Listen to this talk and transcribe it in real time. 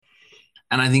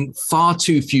And I think far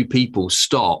too few people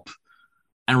stop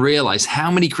and realize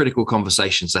how many critical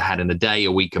conversations they had in a day,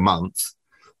 a week, a month,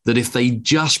 that if they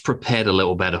just prepared a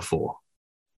little better for,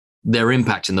 their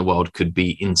impact in the world could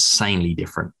be insanely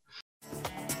different.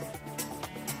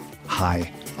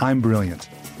 Hi, I'm Brilliant,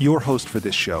 your host for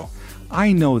this show.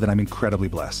 I know that I'm incredibly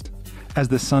blessed. As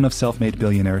the son of self-made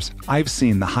billionaires, I've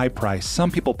seen the high price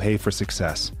some people pay for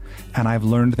success, and I've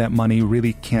learned that money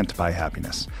really can't buy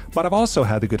happiness. But I've also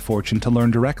had the good fortune to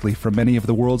learn directly from many of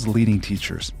the world's leading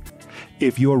teachers.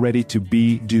 If you're ready to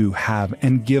be, do, have,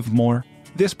 and give more,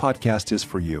 this podcast is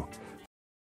for you.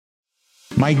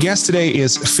 My guest today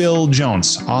is Phil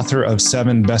Jones, author of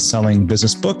 7 best-selling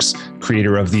business books,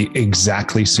 creator of the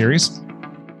Exactly series.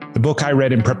 The book I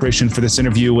read in preparation for this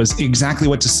interview was Exactly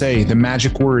What to Say, the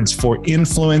magic words for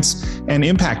influence and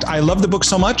impact. I love the book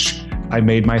so much, I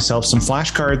made myself some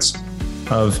flashcards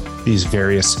of these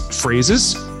various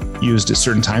phrases used at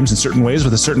certain times in certain ways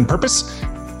with a certain purpose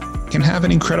can have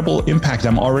an incredible impact.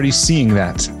 I'm already seeing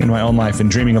that in my own life and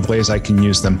dreaming of ways I can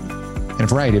use them in a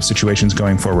variety of situations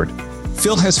going forward.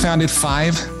 Phil has founded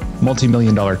 5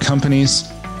 multi-million-dollar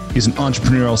companies. He's an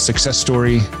entrepreneurial success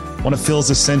story. One of Phil's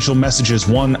essential messages,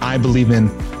 one I believe in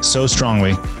so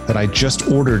strongly that I just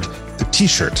ordered the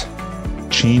t-shirt.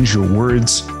 Change your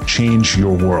words, change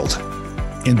your world.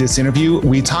 In this interview,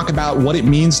 we talk about what it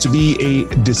means to be a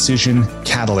decision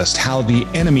catalyst, how the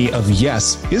enemy of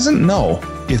yes isn't no,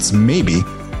 it's maybe,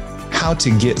 how to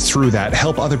get through that,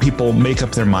 help other people make up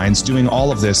their minds, doing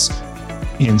all of this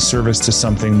in service to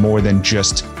something more than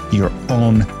just your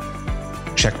own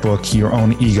checkbook, your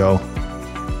own ego,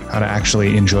 how to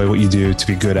actually enjoy what you do, to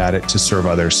be good at it, to serve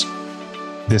others.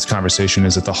 This conversation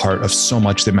is at the heart of so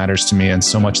much that matters to me and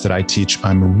so much that I teach.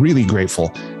 I'm really grateful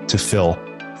to Phil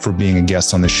for being a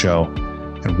guest on the show.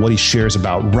 And what he shares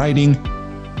about writing,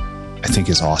 I think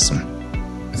is awesome.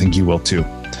 I think you will too.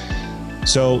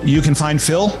 So you can find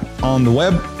Phil on the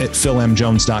web at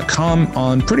philmjones.com,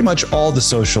 on pretty much all the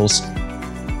socials.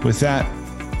 With that,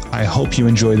 I hope you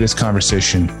enjoy this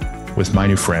conversation with my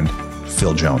new friend,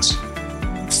 Phil Jones.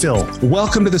 Phil,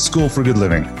 welcome to the School for Good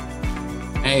Living.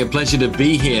 Hey, a pleasure to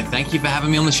be here. Thank you for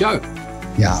having me on the show.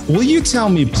 Yeah. Will you tell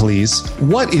me, please,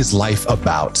 what is life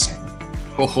about?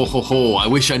 I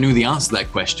wish I knew the answer to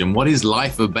that question. What is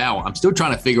life about? I'm still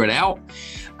trying to figure it out.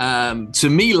 To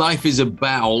me, life is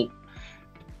about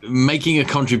making a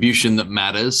contribution that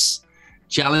matters,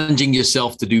 challenging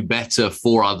yourself to do better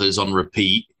for others on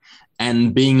repeat,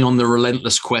 and being on the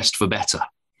relentless quest for better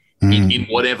in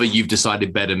whatever you've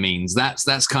decided better means.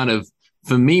 That's kind of,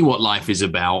 for me, what life is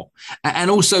about.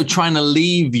 And also trying to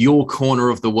leave your corner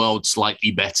of the world slightly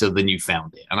better than you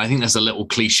found it. And I think that's a little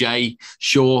cliche,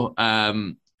 sure,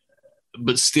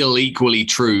 but still equally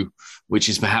true, which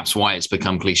is perhaps why it's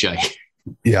become cliche.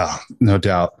 Yeah, no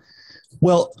doubt.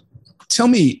 Well, tell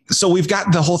me, so we've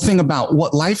got the whole thing about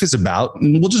what life is about,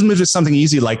 and we'll just move to something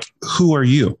easy like, who are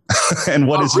you? And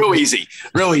what is real easy.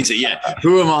 Yeah.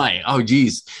 Who am I? Oh,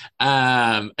 geez.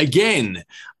 Again,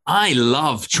 I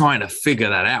love trying to figure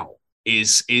that out.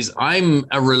 Is I'm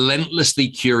a relentlessly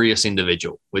curious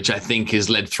individual, which I think has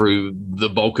led through the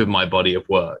bulk of my body of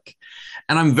work.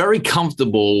 And I'm very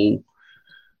comfortable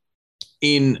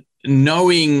in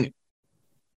knowing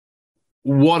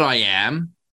what I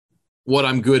am, what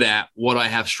I'm good at, what I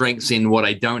have strengths in, what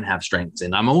I don't have strengths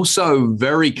in. I'm also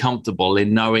very comfortable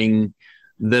in knowing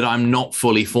that I'm not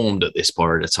fully formed at this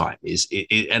point of time.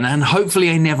 And hopefully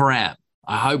I never am.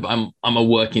 I hope I'm a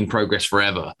work in progress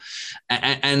forever.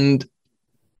 And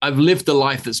I've lived a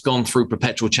life that's gone through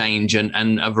perpetual change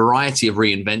and a variety of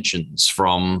reinventions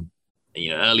from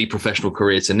early professional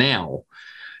career to now.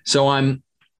 So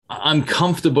I'm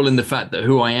comfortable in the fact that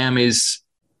who I am is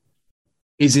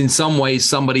in some ways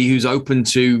somebody who's open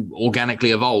to organically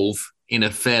evolve in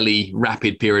a fairly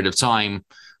rapid period of time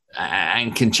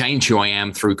and can change who I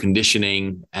am through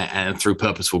conditioning and through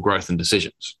purposeful growth and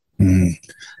decisions.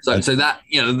 So that,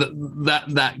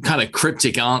 that kind of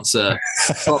cryptic answer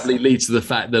probably leads to the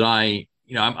fact that I'm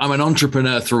an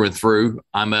entrepreneur through and through.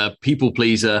 I'm a people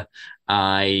pleaser.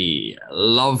 I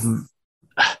love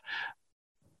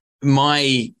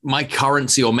my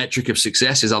currency or metric of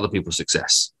success is other people's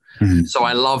success. So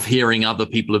I love hearing other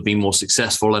people have been more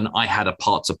successful, and I had a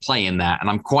part to play in that. And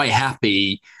I'm quite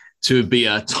happy to be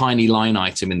a tiny line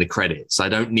item in the credits. I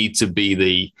don't need to be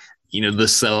the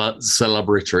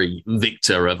celebratory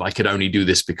victor of I could only do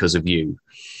this because of you.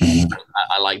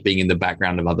 I like being in the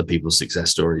background of other people's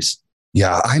success stories.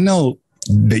 Yeah, I know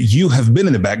that you have been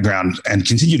in the background and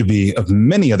continue to be of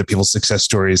many other people's success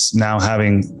stories, now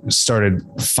having started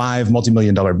 5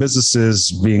 multi-million-dollar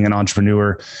businesses, being an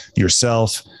entrepreneur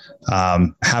yourself,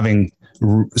 having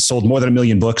sold more than 1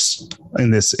 million books in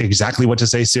this Exactly What to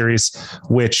Say series,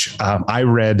 which I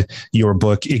read your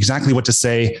book, Exactly What to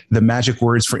Say, The Magic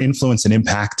Words for Influence and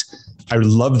Impact. I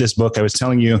love this book. I was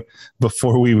telling you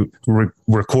before we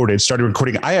started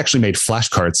recording, I actually made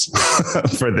flashcards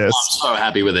for this. I'm so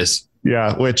happy with this.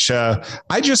 Yeah, which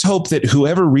I just hope that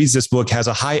whoever reads this book has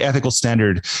a high ethical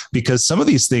standard, because some of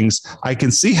these things, I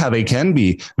can see how they can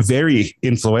be very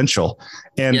influential.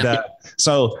 And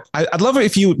so I'd love it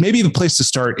if you, maybe the place to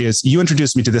start is you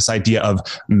introduced me to this idea of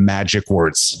magic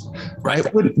words, right?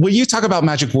 When you talk about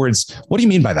magic words, what do you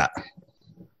mean by that?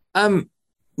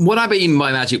 What I mean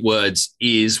by magic words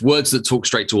is words that talk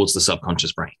straight towards the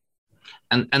subconscious brain.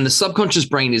 And the subconscious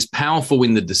brain is powerful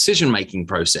in the decision-making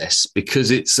process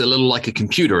because it's a little like a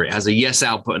computer. It has a yes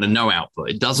output and a no output.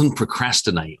 It doesn't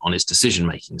procrastinate on its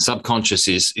decision-making. Subconscious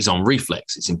is on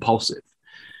reflex. It's impulsive.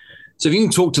 So if you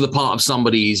can talk to the part of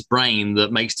somebody's brain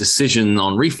that makes decision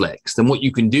on reflex, then what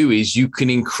you can do is you can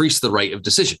increase the rate of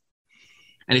decision.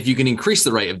 And if you can increase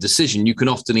the rate of decision, you can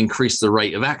often increase the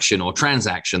rate of action or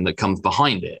transaction that comes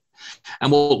behind it.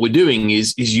 And what we're doing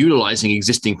is utilizing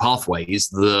existing pathways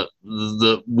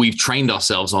that we've trained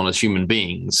ourselves on as human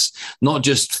beings, not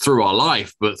just through our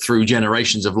life, but through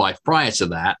generations of life prior to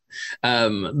that,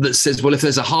 that says, well, if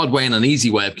there's a hard way and an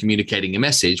easy way of communicating a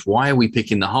message, why are we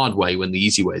picking the hard way when the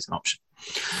easy way is an option?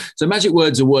 So magic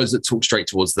words are words that talk straight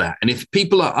towards that. And if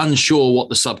people are unsure what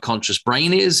the subconscious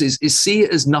brain is see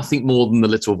it as nothing more than the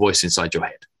little voice inside your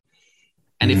head.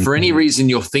 And if for any reason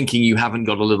you're thinking you haven't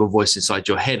got a little voice inside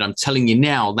your head, I'm telling you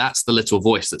now, that's the little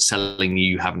voice that's telling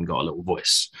you haven't got a little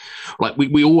voice. Like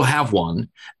we all have one.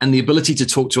 And the ability to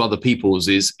talk to other people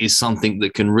is something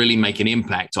that can really make an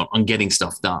impact on getting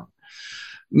stuff done.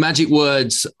 Magic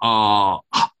words are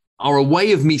a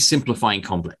way of me simplifying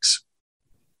complex.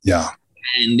 Yeah.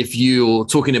 And if you're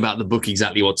talking about the book,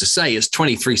 Exactly What to Say, it's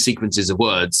 23 sequences of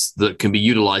words that can be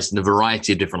utilized in a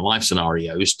variety of different life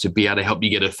scenarios to be able to help you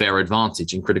get a fair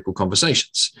advantage in critical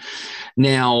conversations.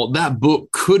 Now, that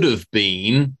book could have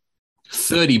been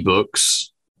 30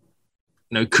 books,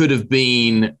 could have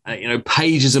been,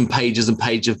 pages and pages and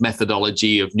pages of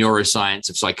methodology, of neuroscience,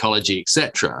 of psychology,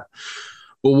 etc.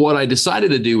 But what I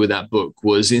decided to do with that book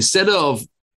was, instead of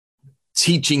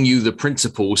teaching you the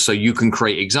principles so you can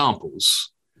create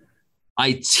examples,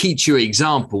 I teach you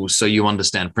examples so you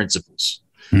understand principles.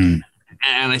 And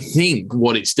I think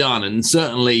what it's done, and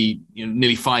certainly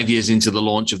nearly 5 years into the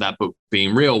launch of that book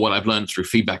being real, what I've learned through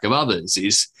feedback of others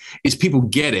is people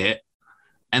get it,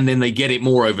 and then they get it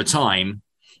more over time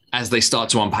as they start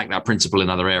to unpack that principle in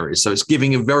other areas. So it's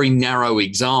giving a very narrow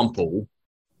example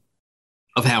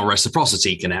of how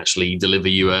reciprocity can actually deliver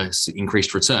you an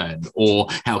increased return, or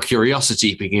how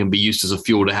curiosity can be used as a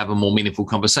fuel to have a more meaningful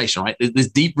conversation, right? There's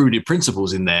deep-rooted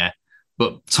principles in there,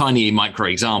 but tiny micro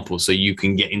examples so you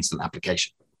can get instant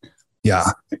application. Yeah.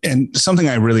 And something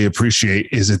I really appreciate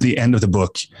is at the end of the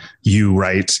book, you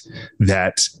write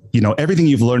that, everything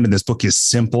you've learned in this book is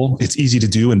simple, it's easy to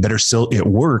do, and better still, it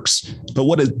works. But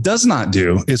what it does not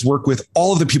do is work with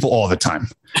all of the people all the time.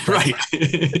 Right.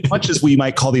 As much as we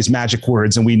might call these magic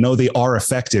words and we know they are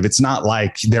effective, it's not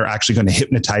like they're actually going to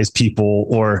hypnotize people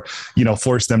or,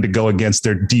 force them to go against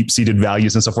their deep-seated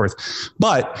values and so forth.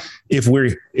 But if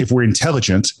we're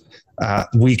intelligent,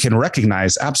 we can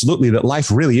recognize absolutely that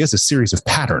life really is a series of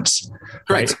patterns.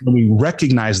 Right. When we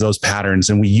recognize those patterns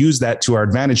and we use that to our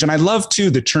advantage. And I love too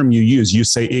the term you use. You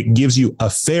say it gives you a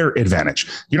fair advantage.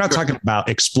 You're not talking about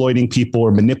exploiting people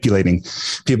or manipulating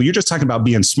people. You're just talking about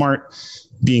being smart,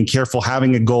 being careful,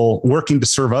 having a goal, working to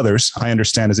serve others. I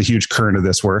understand is a huge current of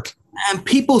this work. And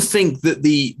people think that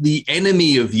the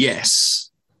enemy of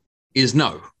yes is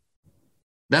no.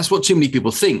 That's what too many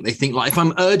people think. They think, like, if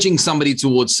I'm urging somebody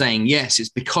towards saying yes, it's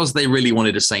because they really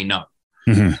wanted to say no.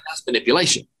 That's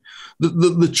manipulation.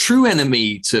 The true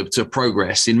enemy to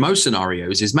progress in most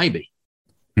scenarios is maybe.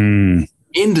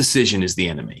 Indecision is the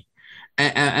enemy.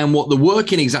 And what the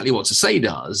work in Exactly What to Say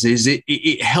does is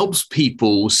it helps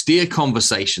people steer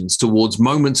conversations towards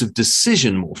moments of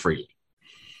decision more freely.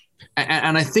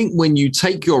 And I think when you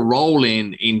take your role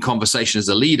in conversation as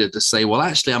a leader to say, well,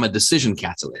 actually, I'm a decision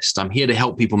catalyst. I'm here to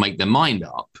help people make their mind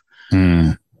up.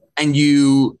 And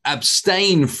you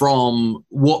abstain from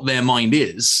what their mind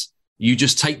is. You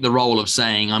just take the role of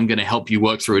saying, I'm going to help you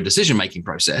work through a decision-making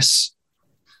process.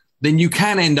 Then you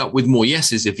can end up with more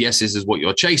yeses if yeses is what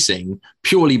you're chasing,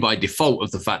 purely by default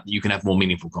of the fact that you can have more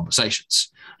meaningful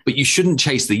conversations. But you shouldn't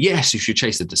chase the yes. You should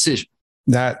chase the decision.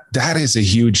 That is a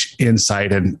huge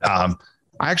insight. And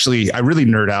I really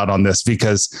nerd out on this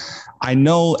because I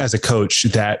know as a coach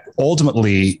that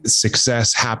ultimately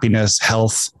success, happiness,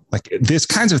 health, like these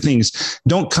kinds of things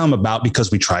don't come about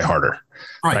because we try harder.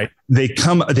 right? They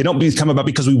don't come about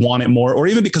because we want it more, or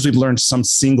even because we've learned some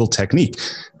single technique.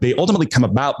 They ultimately come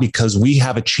about because we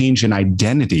have a change in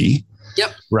identity.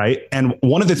 Yep. Right. And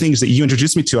one of the things that you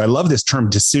introduced me to, I love this term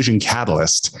decision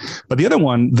catalyst, but the other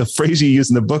one, the phrase you use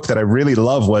in the book that I really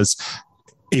love was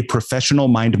a professional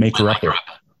mind maker upper.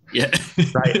 Yeah.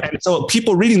 Right. And so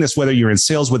people reading this, whether you're in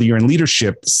sales, whether you're in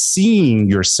leadership, seeing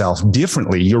yourself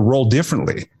differently, your role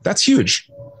differently, that's huge.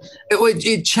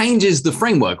 It changes the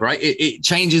framework, right? It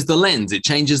changes the lens. It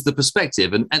changes the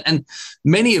perspective. And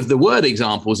many of the word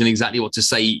examples in exactly what to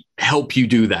say help you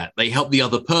do that. They help the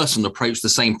other person approach the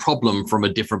same problem from a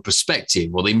different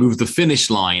perspective, or they move the finish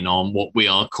line on what we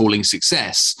are calling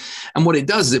success. And what it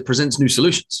does is it presents new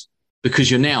solutions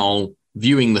because you're now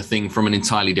viewing the thing from an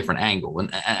entirely different angle.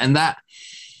 And that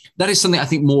is something I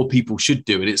think more people should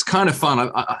do. And it's kind of fun.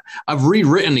 I've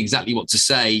rewritten exactly what to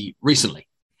say recently.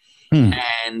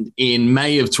 And in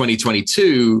May of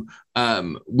 2022,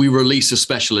 we released a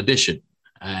special edition,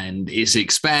 and it's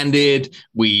expanded.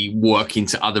 We work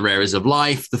into other areas of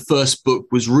life. The first book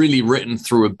was really written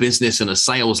through a business and a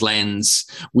sales lens.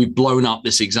 We've blown up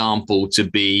this example to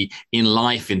be in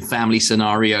life, in family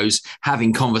scenarios,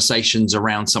 having conversations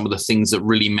around some of the things that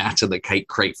really matter that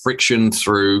create friction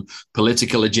through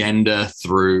political agenda,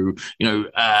 through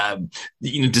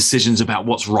decisions about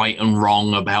what's right and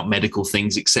wrong about medical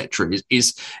things, etc.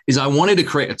 Is I wanted to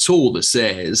create a tool that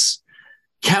says,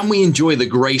 can we enjoy the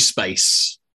gray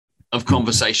space of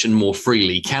conversation more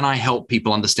freely? Can I help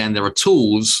people understand there are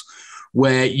tools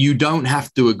where you don't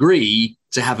have to agree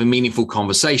to have a meaningful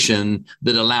conversation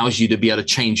that allows you to be able to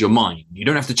change your mind? You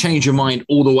don't have to change your mind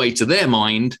all the way to their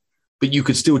mind, but you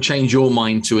could still change your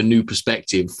mind to a new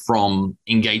perspective from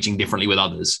engaging differently with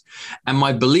others. And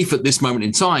my belief at this moment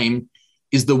in time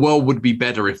is the world would be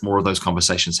better if more of those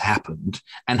conversations happened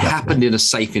and happened in a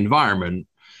safe environment,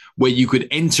 where you could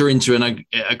enter into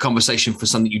a conversation for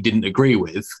something you didn't agree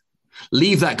with,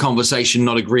 leave that conversation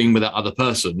not agreeing with that other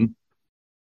person,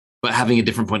 but having a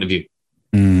different point of view.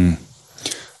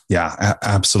 Yeah,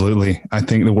 absolutely. I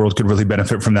think the world could really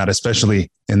benefit from that, especially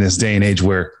in this day and age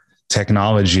where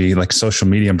technology, like social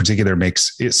media in particular,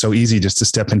 makes it so easy just to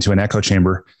step into an echo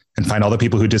chamber and find all the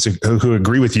people who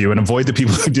agree with you and avoid the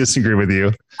people who disagree with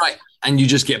you. Right. And you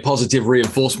just get positive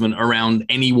reinforcement around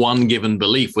any one given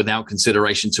belief without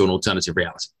consideration to an alternative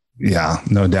reality. Yeah,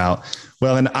 no doubt.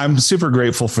 Well, and I'm super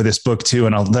grateful for this book too.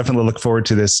 And I'll definitely look forward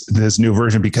to this new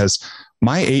version, because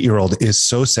my 8-year-old is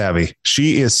so savvy.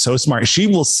 She is so smart. She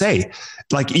will say,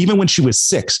 like, even when she was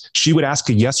 6, she would ask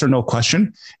a yes or no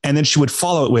question, and then she would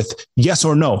follow it with yes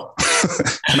or no.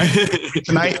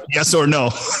 Tonight, yes or no.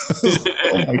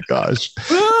 Oh my gosh.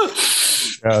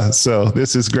 So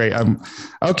this is great.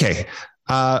 Okay.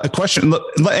 A question,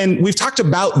 and we've talked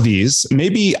about these.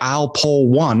 Maybe I'll pull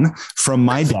one from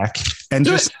my deck and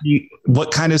just see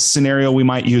what kind of scenario we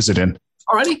might use it in.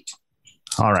 Alrighty.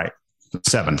 All right.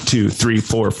 7, 2, 3,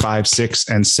 4, 5, 6,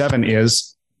 and 7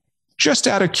 is just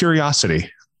out of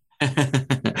curiosity.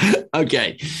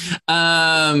 Okay.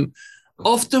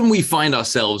 Often we find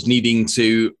ourselves needing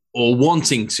to or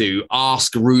wanting to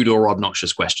ask rude or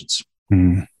obnoxious questions.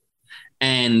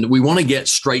 And we want to get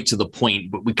straight to the point,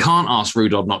 but we can't ask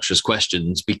rude, obnoxious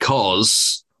questions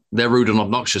because they're rude and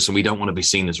obnoxious, and we don't want to be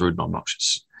seen as rude and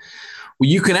obnoxious. Well,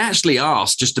 you can actually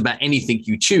ask just about anything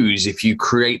you choose if you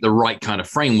create the right kind of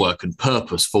framework and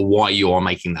purpose for why you are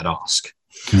making that ask.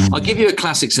 I'll give you a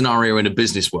classic scenario in a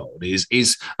business world.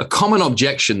 Is a common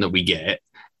objection that we get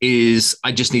is,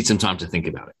 I just need some time to think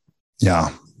about it. Yeah.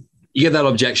 You get that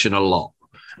objection a lot.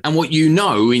 And what you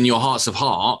know in your hearts of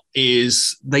heart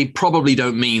is they probably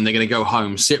don't mean they're going to go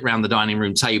home, sit around the dining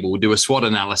room table, do a SWOT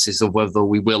analysis of whether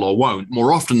we will or won't.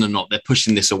 More often than not, they're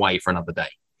pushing this away for another day.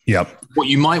 Yep. What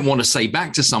you might want to say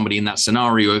back to somebody in that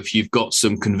scenario, if you've got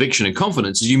some conviction and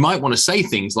confidence, is you might want to say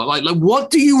things like, what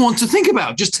do you want to think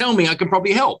about? Just tell me, I can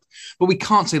probably help. But we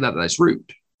can't say that. That's rude.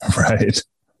 Right.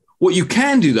 What you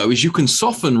can do, though, is you can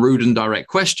soften rude and direct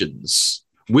questions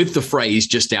with the phrase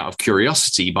just out of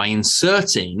curiosity by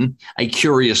inserting a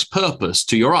curious purpose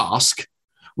to your ask,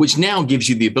 which now gives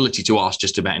you the ability to ask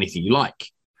just about anything you like.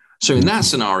 So in that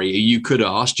scenario, you could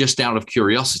ask just out of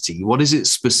curiosity, what is it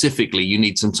specifically you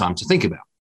need some time to think about?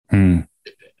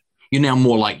 You're now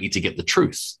more likely to get the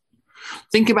truth.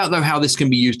 Think about, though, how this can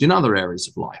be used in other areas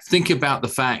of life. Think about the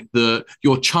fact that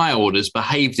your child has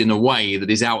behaved in a way that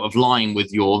is out of line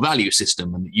with your value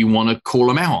system and that you want to call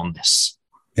them out on this.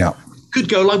 Yeah. Could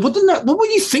go like, what were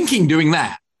you thinking doing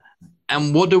that?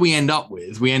 And what do we end up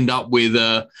with? We end up with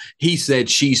he said,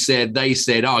 she said, they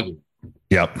said argument.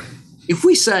 Yep. If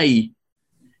we say,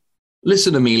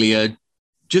 listen, Amelia,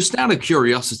 just out of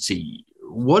curiosity,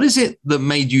 what is it that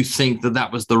made you think that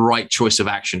that was the right choice of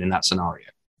action in that scenario?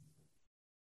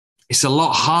 It's a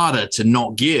lot harder to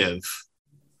not give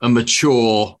a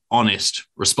mature, honest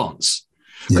response.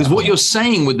 Because what you're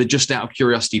saying with the just out of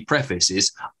curiosity preface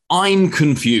is, I'm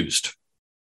confused.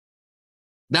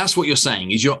 That's what you're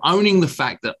saying, is you're owning the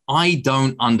fact that I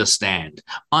don't understand.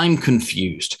 I'm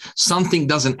confused. Something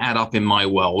doesn't add up in my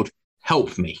world.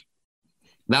 Help me.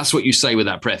 That's what you say with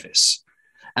that preface.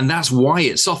 And that's why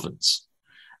it softens.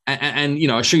 And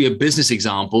I'll show you a business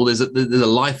example. There's a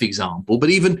life example, but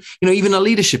even a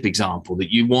leadership example,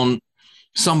 that you want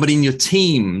somebody in your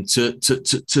team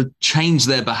to change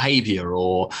their behavior,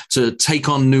 or to take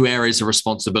on new areas of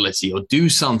responsibility, or do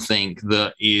something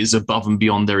that is above and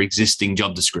beyond their existing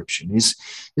job description, is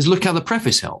look how the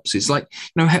preface helps. It's like,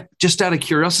 just out of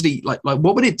curiosity, like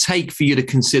what would it take for you to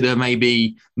consider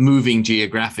maybe moving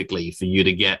geographically for you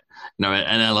to get,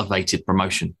 an elevated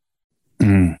promotion?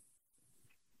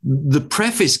 The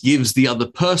preface gives the other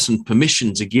person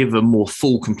permission to give a more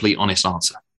full, complete, honest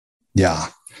answer. Yeah.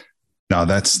 No,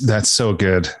 that's so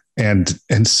good. And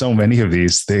so many of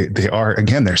these, they are,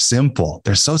 again, they're simple.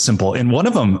 They're so simple. And one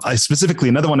of them,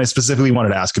 another one I specifically wanted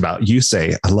to ask about, you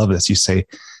say, I love this. You say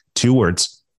 2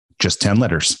 words, just 10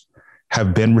 letters,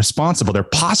 have been responsible. They're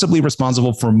possibly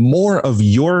responsible for more of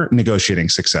your negotiating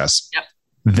success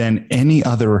than any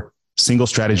other single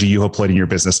strategy you employed in your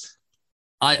business.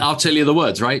 I'll tell you the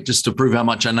words, right? Just to prove how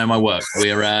much I know my work.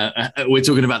 We're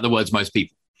talking about the words most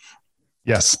people.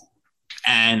 Yes.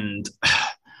 And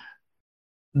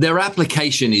their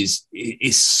application is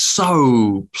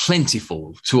so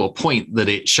plentiful to a point that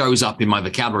it shows up in my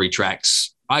vocabulary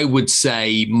tracks, I would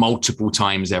say, multiple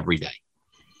times every day.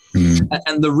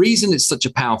 And the reason it's such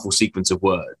a powerful sequence of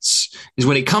words is,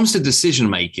 when it comes to decision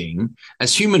making,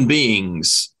 as human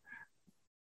beings,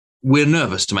 we're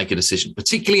nervous to make a decision,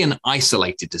 particularly an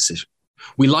isolated decision.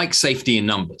 We like safety in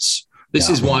numbers. This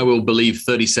is why we'll believe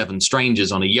 37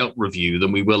 strangers on a Yelp review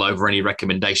than we will over any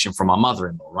recommendation from our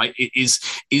mother-in-law, right? It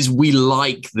is we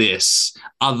like this.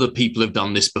 Other people have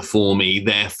done this before me.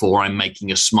 Therefore, I'm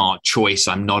making a smart choice.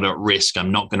 I'm not at risk.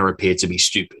 I'm not going to appear to be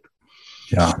stupid.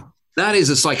 Yeah. That is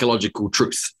a psychological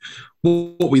truth.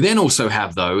 What we then also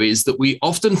have, though, is that we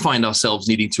often find ourselves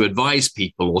needing to advise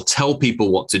people or tell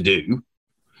people what to do.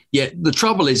 Yet the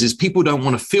trouble is people don't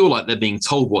want to feel like they're being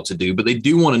told what to do, but they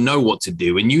do want to know what to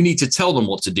do. And you need to tell them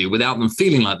what to do without them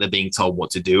feeling like they're being told what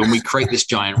to do. And we create this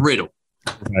giant riddle.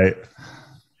 Right.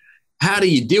 How do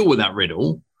you deal with that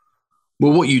riddle?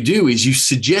 Well, what you do is you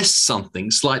suggest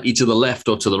something slightly to the left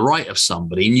or to the right of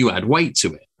somebody, and you add weight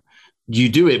to it. You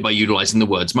do it by utilizing the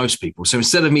words most people. So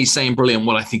instead of me saying, brilliant,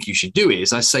 what I think you should do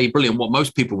is, I say, brilliant, what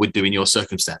most people would do in your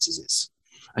circumstances is.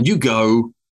 And you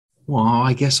go, well,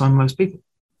 I guess I'm most people.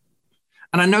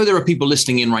 And I know there are people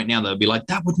listening in right now that would be like,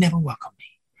 that would never work on me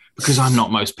because I'm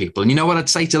not most people. And you know what I'd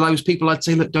say to those people? I'd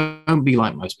say, look, don't be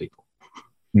like most people.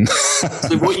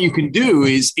 So what you can do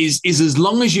is as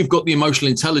long as you've got the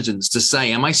emotional intelligence to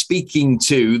say, am I speaking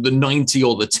to the 90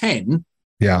 or the 10?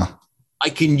 Yeah. I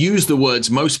can use the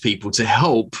words most people to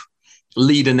help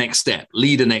lead a next step,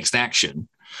 lead a next action.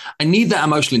 I need that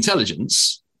emotional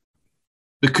intelligence,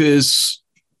 because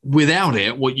without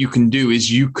it, what you can do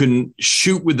is you can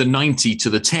shoot with the 90 to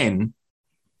the 10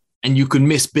 and you can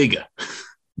miss bigger.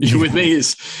 You with me?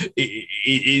 Is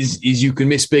you can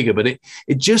miss bigger, but it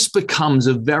just becomes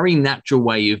a very natural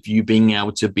way of you being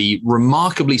able to be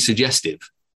remarkably suggestive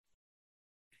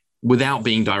without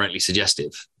being directly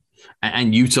suggestive,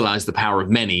 and utilize the power of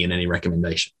many in any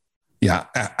recommendation. Yeah,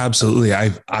 absolutely.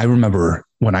 I remember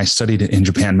when I studied in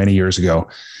Japan many years ago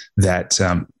that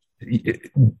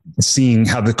seeing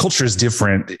how the culture is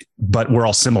different, but we're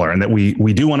all similar, and that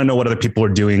we do want to know what other people are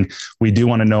doing. We do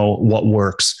want to know what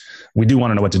works. We do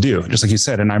want to know what to do, just like you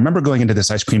said. And I remember going into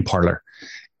this ice cream parlor,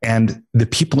 and the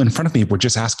people in front of me were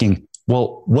just asking,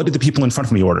 well, what did the people in front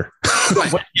of me order?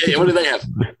 Right. What do they have?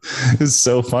 It's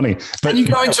so funny. But and you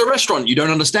go into a restaurant, you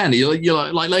don't understand it.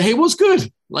 You're like, hey, what's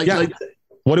good?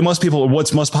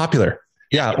 What's most popular?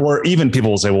 Yeah. Or even people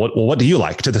will say, well, what do you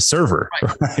like, to the server?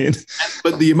 Right?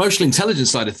 But the emotional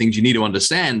intelligence side of things, you need to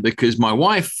understand, because my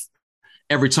wife,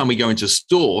 every time we go into a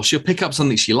store, she'll pick up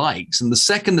something she likes. And the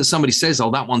second that somebody says,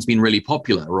 oh, that one's been really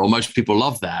popular, or most people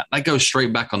love that goes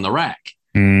straight back on the rack.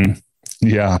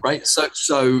 Yeah. Right.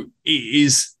 So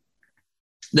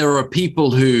there are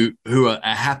people who are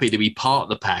happy to be part of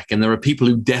the pack, and there are people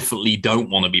who definitely don't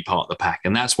want to be part of the pack.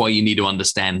 And that's why you need to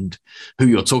understand who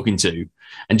you're talking to.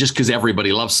 And just because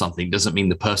everybody loves something doesn't mean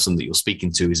the person that you're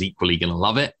speaking to is equally going to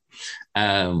love it.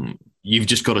 You've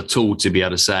just got a tool to be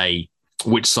able to say,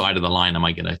 which side of the line am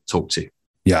I going to talk to?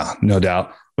 Yeah, no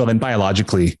doubt. Well, and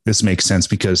biologically, this makes sense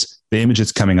because the image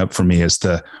that's coming up for me is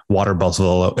the water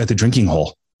buffalo at the drinking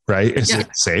hole, right? Is it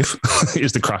safe?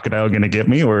 Is the crocodile going to get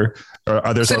me, or are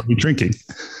others already drinking?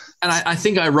 And I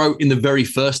think I wrote in the very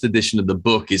first edition of the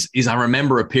book is I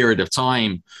remember a period of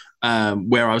time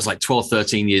where I was like 12,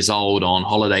 13 years old on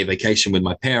holiday vacation with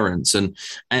my parents. And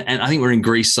I think we're in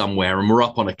Greece somewhere and we're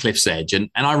up on a cliff's edge. And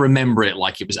I remember it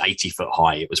like it was 80 foot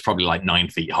high. It was probably like 9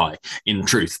 feet high in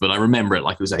truth, but I remember it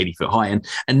like it was 80 foot high.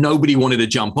 And nobody wanted to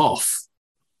jump off,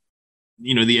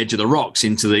 the edge of the rocks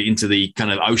into the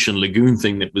kind of ocean lagoon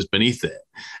thing that was beneath it.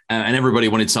 And everybody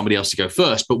wanted somebody else to go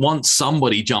first. But once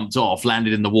somebody jumped off,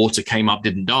 landed in the water, came up,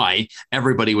 didn't die,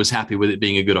 everybody was happy with it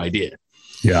being a good idea.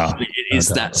 Yeah. It is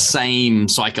that same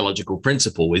psychological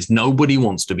principle is nobody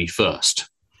wants to be first.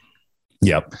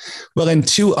 Yep. Well, then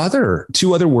two other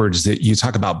words that you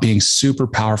talk about being super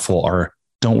powerful are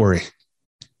don't worry.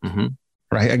 Mm-hmm.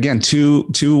 Right. Again,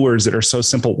 two words that are so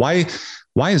simple. Why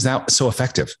is that so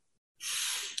effective?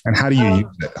 And how do you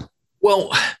use it?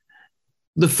 Well,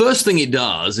 the first thing it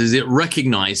does is it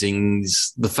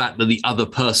recognizes the fact that the other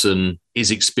person is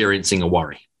experiencing a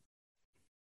worry.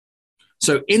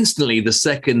 So instantly, the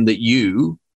second that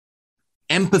you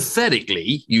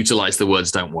empathetically utilize the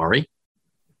words don't worry,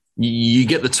 you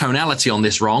get the tonality on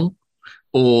this wrong,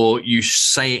 or you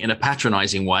say it in a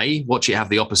patronizing way, watch it have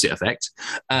the opposite effect.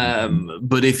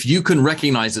 But if you can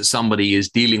recognize that somebody is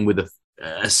dealing with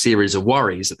a series of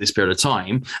worries at this period of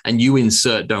time, and you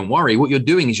insert don't worry, what you're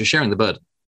doing is you're sharing the burden.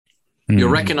 Mm-hmm. You're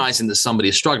recognizing that somebody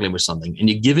is struggling with something, and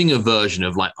you're giving a version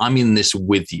of like, I'm in this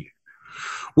with you.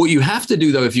 What you have to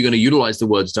do, though, if you're going to utilize the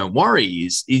words don't worry,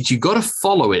 is you got to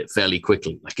follow it fairly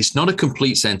quickly. Like it's not a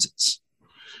complete sentence.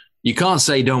 You can't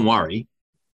say don't worry.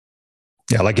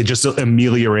 Yeah, like it just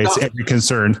ameliorates every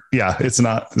concern. Yeah, it's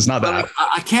not that.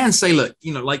 I can say, look,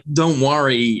 like don't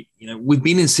worry. We've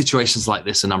been in situations like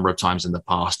this a number of times in the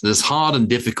past. And as hard and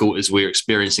difficult as we're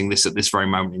experiencing this at this very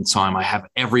moment in time, I have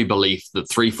every belief that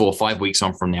 3, 4, 5 weeks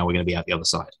on from now, we're going to be out the other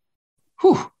side.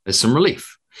 Whew, there's some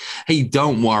relief. Hey,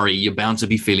 don't worry, you're bound to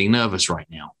be feeling nervous right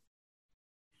now.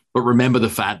 But remember the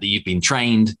fact that you've been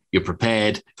trained, you're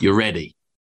prepared, you're ready.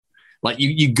 Like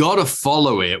you got to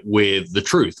follow it with the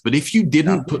truth. But if you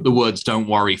didn't put the words don't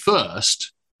worry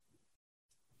first,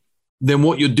 then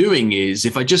what you're doing is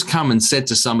if I just come and said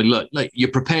to somebody, look,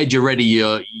 you're prepared, you're ready,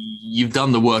 you've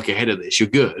done the work ahead of this, you're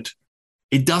good.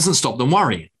 It doesn't stop them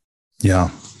worrying.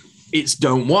 Yeah. It's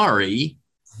don't worry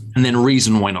and then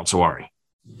reason why not to worry.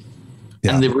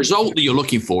 Yeah. And the result that you're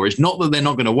looking for is not that they're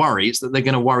not going to worry, it's that they're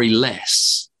going to worry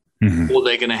less, or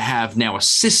they're going to have now a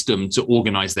system to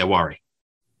organize their worry.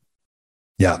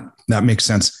 Yeah, that makes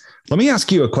sense. Let me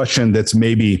ask you a question that's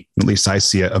maybe, at least I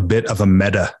see it, a bit of a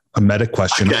meta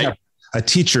question. Okay. I have a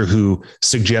teacher who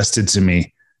suggested to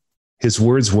me, his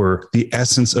words were, the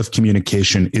essence of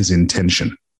communication is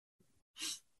intention.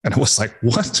 And I was like,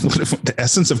 what if the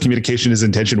essence of communication is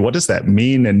intention? What does that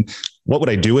mean? And what would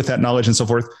I do with that knowledge and so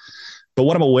forth? But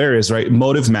what I'm aware is, right,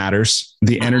 motive matters.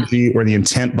 The energy or the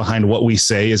intent behind what we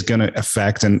say is going to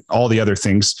affect and all the other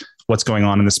things, what's going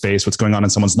on in the space, what's going on in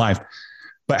someone's life.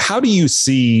 But how do you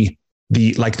see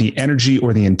the energy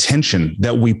or the intention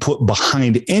that we put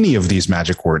behind any of these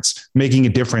magic words making a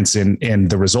difference in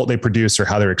the result they produce or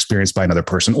how they're experienced by another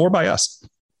person or by us?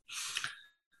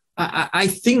 I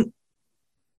think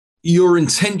your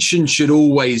intention should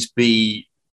always be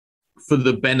for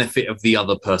the benefit of the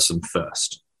other person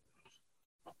first.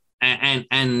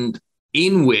 And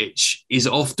in which is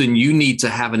often you need to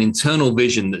have an internal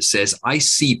vision that says, I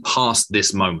see past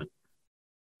this moment.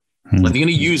 If you're going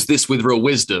to use this with real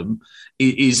wisdom,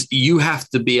 is you have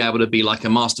to be able to be like a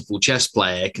masterful chess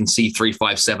player, can see 3,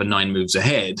 5, 7, 9 moves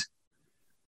ahead.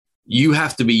 You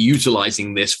have to be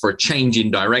utilizing this for a change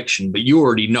in direction, but you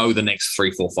already know the next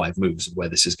 3, 4, 5 moves of where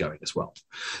this is going as well.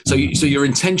 So your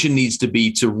intention needs to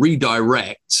be to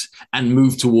redirect and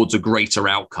move towards a greater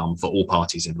outcome for all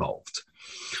parties involved.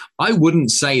 I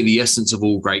wouldn't say the essence of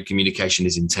all great communication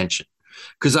is intention,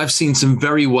 because I've seen some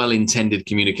very well-intended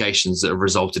communications that have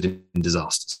resulted in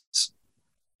disasters.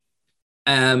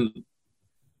 I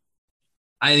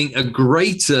think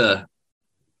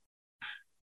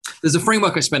there's a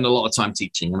framework I spend a lot of time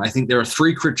teaching, and I think there are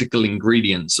 3 critical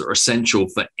ingredients that are essential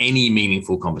for any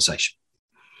meaningful conversation.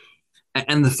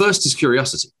 And the first is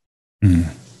curiosity.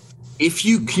 If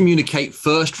you communicate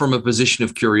first from a position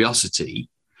of curiosity,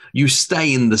 you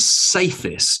stay in the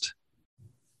safest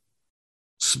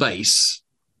space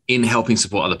in helping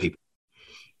support other people.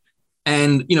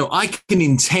 And, I can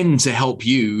intend to help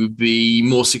you be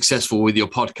more successful with your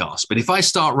podcast. But if I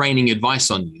start raining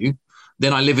advice on you,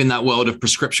 then I live in that world of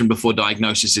prescription before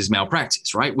diagnosis is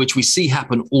malpractice, right? Which we see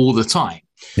happen all the time.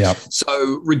 Yeah.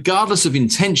 So regardless of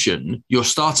intention, your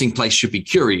starting place should be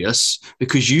curious,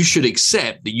 because you should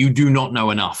accept that you do not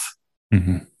know enough.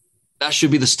 Mm-hmm. That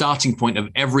should be the starting point of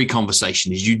every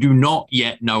conversation, is you do not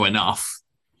yet know enough.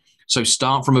 So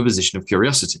start from a position of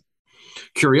curiosity.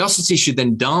 Curiosity should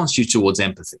then dance you towards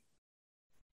empathy.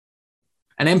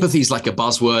 And empathy is like a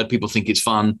buzzword. People think it's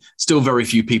fun. Still very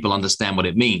few people understand what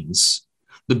it means.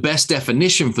 The best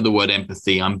definition for the word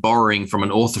empathy, I'm borrowing from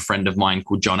an author friend of mine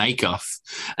called Jon Acuff.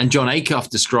 And Jon Acuff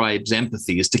describes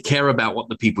empathy as to care about what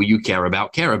the people you care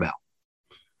about care about.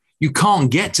 You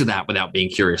can't get to that without being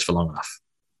curious for long enough.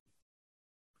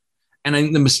 And I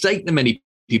think the mistake that many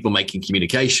people make in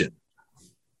communication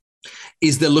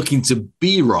is they're looking to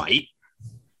be right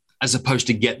as opposed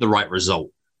to get the right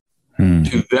result.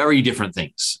 Two very different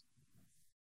things.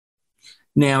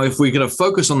 Now, if we're going to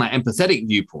focus on that empathetic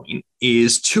viewpoint,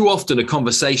 is too often a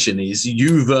conversation is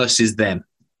you versus them.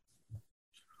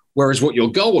 Whereas what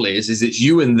your goal is it's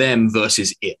you and them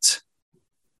versus it.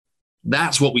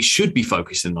 That's what we should be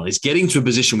focusing on, is getting to a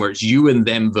position where it's you and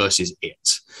them versus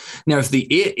it. Now, if the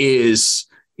it is,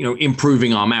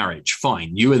 improving our marriage,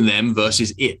 fine, you and them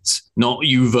versus it, not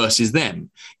you versus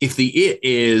them. If the it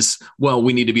is, well,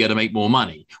 we need to be able to make more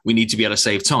money, we need to be able to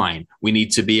save time, we need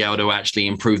to be able to actually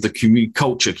improve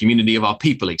the community of our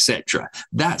people, etc.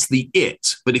 That's the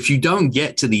it. But if you don't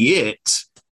get to the it,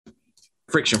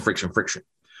 friction.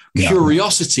 Yeah.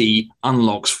 Curiosity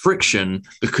unlocks friction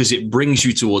because it brings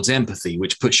you towards empathy,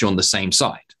 which puts you on the same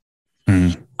side.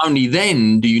 Only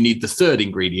then do you need the third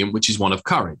ingredient, which is one of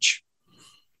courage.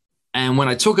 And when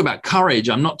I talk about courage,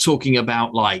 I'm not talking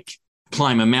about like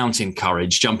climb a mountain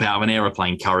courage, jump out of an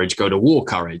airplane courage, go to war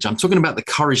courage. I'm talking about the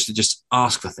courage to just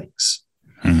ask for things.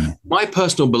 My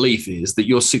personal belief is that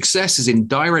your success is in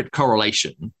direct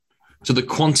correlation to the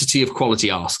quantity of quality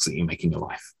asks that you make in your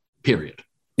life, period.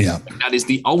 Yeah. That is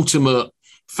the ultimate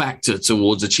factor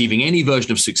towards achieving any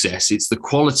version of success. It's the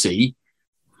quality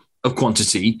of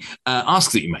quantity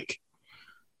asks that you make.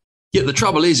 Yet the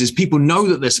trouble is people know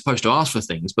that they're supposed to ask for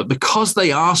things, but because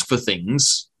they ask for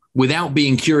things without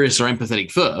being curious or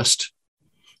empathetic first,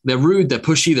 they're rude, they're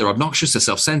pushy, they're obnoxious, they're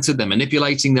self-centered, they're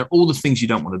manipulating, they're all the things you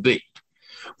don't want to be.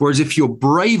 Whereas if you're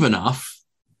brave enough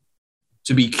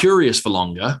to be curious for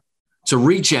longer, to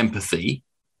reach empathy,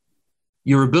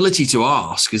 your ability to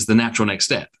ask is the natural next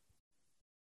step.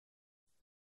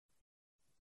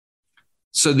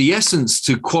 So the essence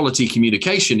to quality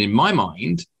communication, in my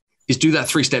mind, is do that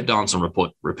 3-step dance and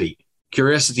repeat.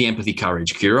 Curiosity, empathy,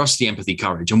 courage. Curiosity, empathy,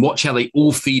 courage. And watch how they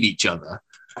all feed each other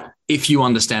if you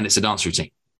understand it's a dance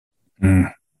routine.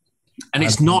 And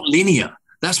it's not linear.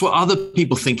 That's what other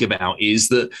people think about, is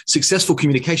that successful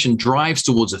communication drives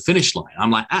towards a finish line.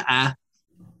 I'm like,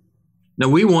 No,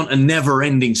 we want a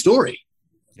never-ending story.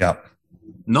 Yeah.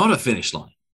 Not a finish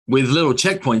line with little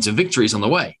checkpoints and victories on the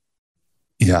way.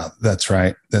 Yeah, that's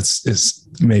right. Is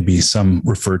maybe some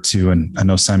refer to, and I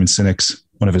know Simon Sinek's,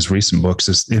 one of his recent books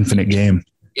is Infinite Game,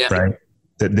 right?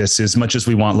 That this, as much as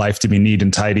we want life to be neat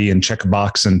and tidy and check a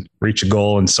box and reach a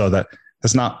goal. And so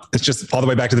it's just all the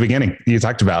way back to the beginning you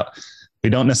talked about.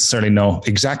 We don't necessarily know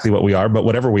exactly what we are, but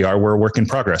whatever we are, we're a work in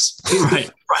progress.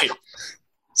 Right.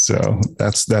 So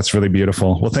that's really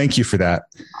beautiful. Well, thank you for that.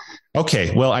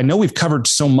 Okay. Well, I know we've covered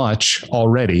so much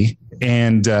already,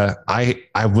 and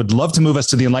I would love to move us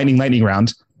to the enlightening lightning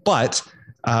round. But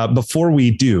before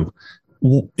we do,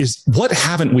 what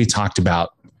haven't we talked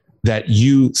about that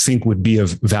you think would be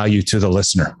of value to the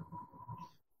listener,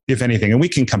 if anything? And we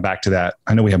can come back to that.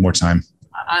 I know we have more time.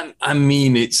 I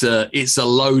mean, it's a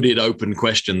loaded open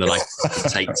question that I can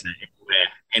take to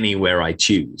anywhere I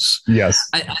choose. Yes.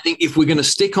 I think if we're going to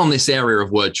stick on this area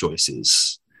of word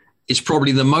choices, it's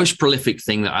probably the most prolific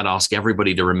thing that I'd ask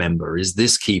everybody to remember is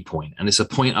this key point. And it's a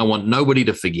point I want nobody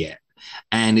to forget.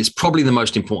 And it's probably the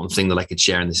most important thing that I could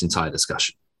share in this entire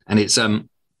discussion. And it's,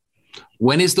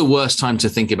 when is the worst time to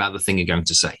think about the thing you're going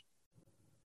to say?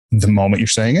 The moment you're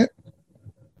saying it?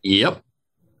 Yep.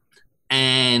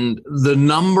 And the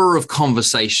number of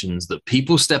conversations that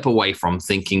people step away from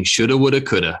thinking shoulda, woulda,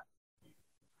 coulda,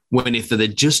 when if they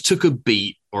just took a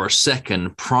beat or a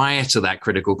second prior to that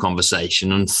critical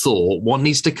conversation and thought, what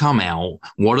needs to come out?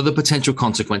 What are the potential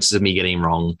consequences of me getting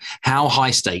wrong? How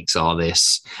high stakes are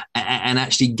this? And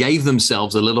actually gave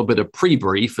themselves a little bit of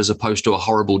pre-brief as opposed to a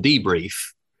horrible debrief,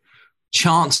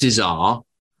 chances are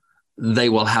they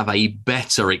will have a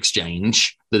better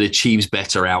exchange that achieves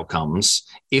better outcomes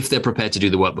if they're prepared to do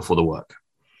the work before the work.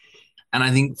 And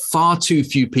I think far too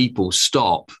few people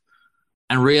stop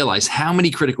and realize how many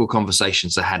critical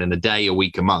conversations they had in a day, a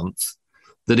week, a month,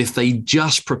 that if they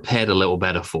just prepared a little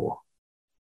better for,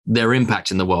 their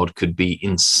impact in the world could be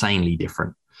insanely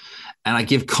different. And I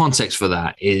give context for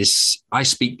that is I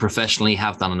speak professionally,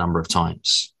 have done a number of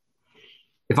times.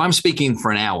 If I'm speaking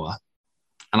for an hour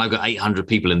and I've got 800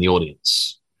 people in the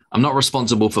audience, I'm not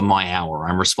responsible for my hour.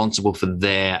 I'm responsible for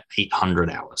their 800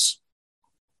 hours.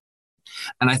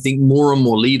 And I think more and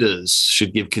more leaders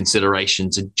should give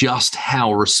consideration to just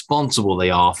how responsible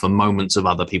they are for moments of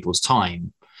other people's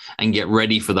time and get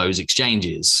ready for those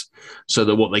exchanges so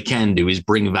that what they can do is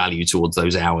bring value towards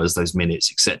those hours, those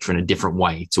minutes, etc., in a different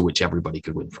way to which everybody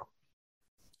could win from.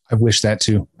 I wish that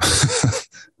too.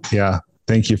 Yeah.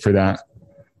 Thank you for that.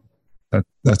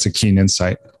 That's a keen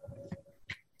insight.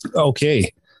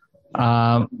 Okay.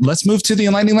 Let's move to the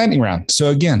enlightening lightning round. So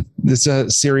again, this is a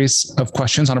series of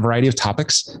questions on a variety of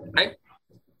topics. Okay.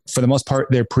 For the most part,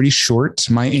 they're pretty short.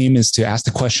 My aim is to ask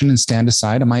the question and stand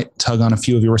aside. I might tug on a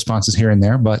few of your responses here and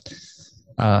there, but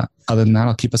other than that,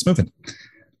 I'll keep us moving.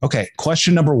 Okay.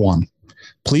 Question number 1.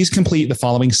 Please complete the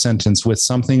following sentence with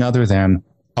something other than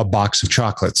a box of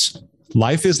chocolates.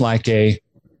 Life is like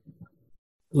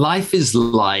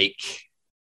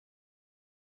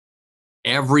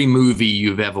every movie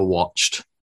you've ever watched,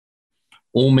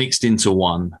 all mixed into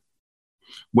one,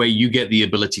 where you get the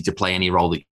ability to play any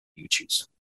role that you choose.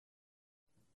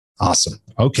 Awesome.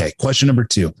 Okay. Question number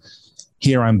 2.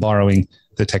 Here I'm borrowing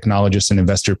the technologist and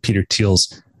investor Peter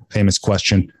Thiel's famous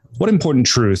question. What important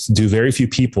truth do very few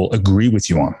people agree with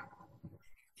you on?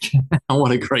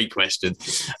 What a great question.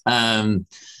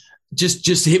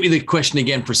 Just hit me the question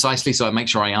again precisely so I make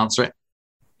sure I answer it.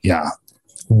 Yeah.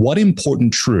 What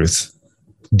important truth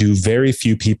do very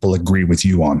few people agree with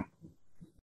you on?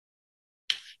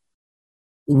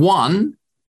 One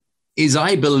is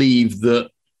I believe that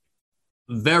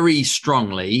very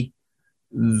strongly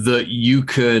that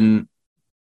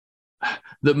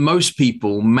most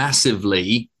people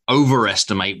massively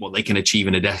overestimate what they can achieve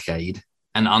in a decade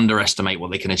and underestimate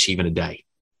what they can achieve in a day,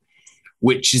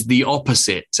 which is the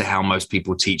opposite to how most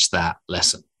people teach that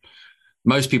lesson.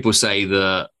 Most people say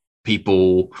that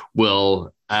people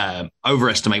will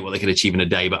overestimate what they can achieve in a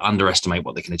day, but underestimate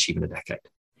what they can achieve in a decade.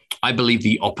 I believe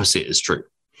the opposite is true.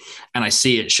 And I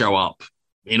see it show up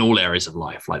in all areas of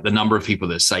life. Like the number of people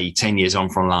that say 10 years on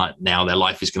from now, their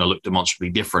life is going to look demonstrably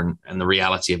different. And the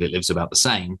reality of it lives about the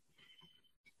same.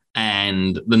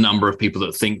 And the number of people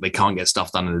that think they can't get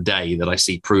stuff done in a day that I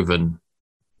see proven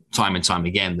time and time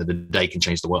again that a day can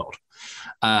change the world.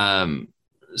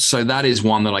 So that is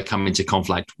one that I come into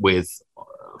conflict with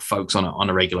folks on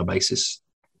a regular basis.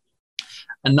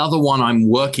 Another one I'm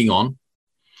working on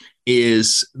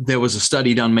is there was a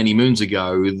study done many moons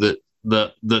ago that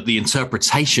the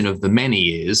interpretation of the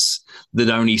many is that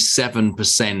only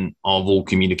 7% of all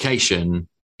communication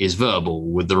is verbal,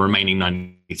 with the remaining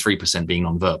 93% being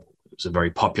nonverbal. It's a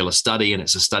very popular study, and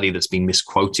it's a study that's been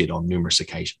misquoted on numerous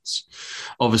occasions.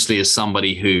 Obviously, as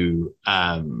somebody who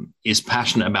is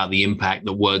passionate about the impact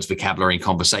that words, vocabulary, and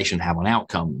conversation have on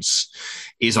outcomes,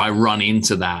 is I run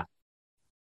into that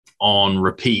on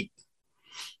repeat,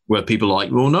 where people are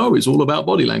like, well, no, it's all about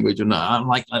body language. And I'm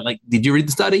like, did you read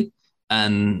the study?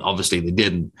 And obviously they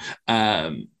didn't.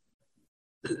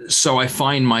 So I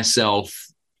find myself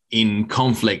in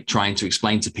conflict trying to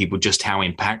explain to people just how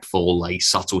impactful a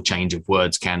subtle change of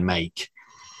words can make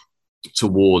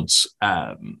towards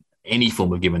any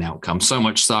form of given outcome. So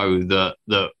much so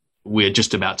that we're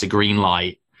just about to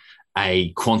greenlight a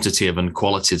quantitative and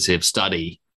qualitative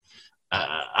study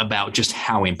about just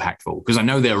how impactful, because I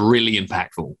know they're really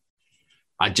impactful.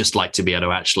 I'd just like to be able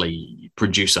to actually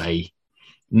produce a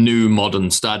new modern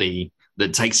study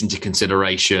that takes into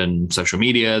consideration social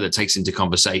media, that takes into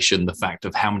conversation the fact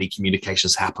of how many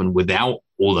communications happen without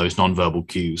all those nonverbal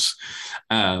cues,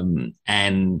 and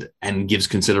gives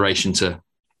consideration to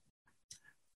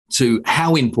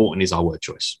how important is our word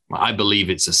choice. I believe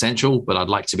it's essential, but I'd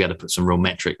like to be able to put some real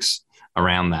metrics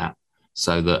around that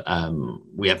so that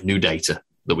we have new data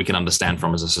that we can understand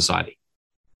from as a society.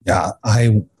 Yeah,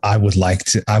 I would like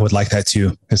that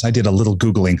too, because I did a little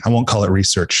Googling. I won't call it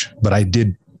research, but I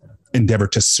did endeavor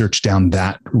to search down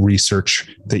that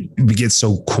research that gets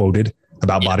so quoted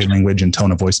about body language and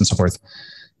tone of voice and so forth.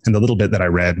 And the little bit that I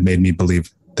read made me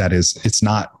believe that it's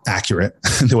not accurate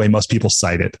the way most people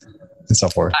cite it and so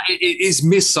forth. It is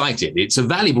miscited. It's a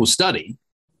valuable study.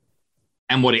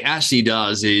 And what it actually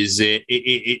does is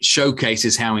it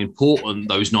showcases how important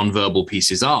those nonverbal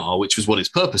pieces are, which was what its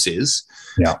purpose is.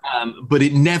 Yeah. But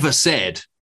it never said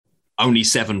only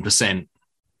 7%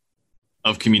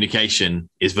 of communication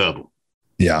is verbal.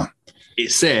 Yeah.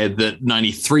 It said that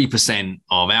 93%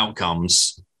 of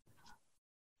outcomes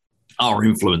are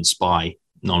influenced by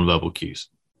nonverbal cues.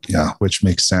 Yeah, which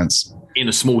makes sense. In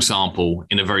a small sample,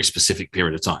 in a very specific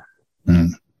period of time.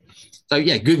 Mm. So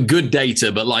yeah, good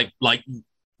data, but like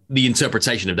the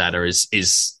interpretation of data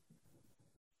is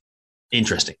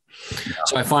interesting.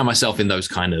 So I find myself in those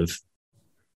kind of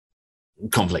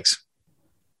conflicts.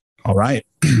 All right.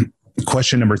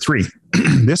 Question number 3.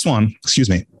 This one's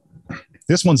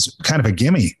kind of a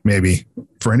gimme, maybe,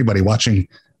 for anybody watching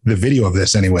the video of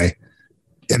this anyway.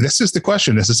 And this is the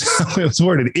question. This is how it was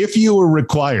worded. If you were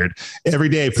required every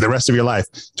day for the rest of your life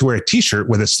to wear a t-shirt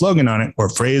with a slogan on it, or a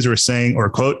phrase, or a saying, or a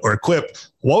quote, or a quip,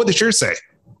 what would the shirt say?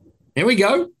 Here we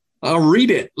go. I'll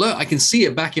read it. Look, I can see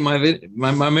it back in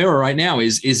my mirror right now.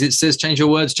 Is it says, change your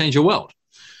words, change your world.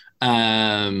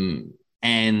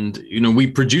 And, we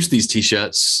produce these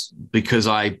T-shirts because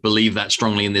I believe that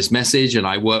strongly in this message. And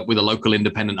I work with a local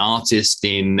independent artist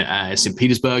in St.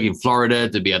 Petersburg in Florida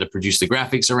to be able to produce the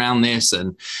graphics around this.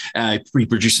 And we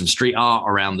produce some street art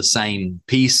around the same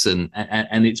piece. And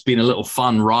it's been a little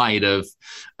fun ride of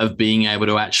being able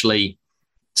to actually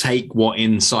take what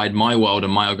inside my world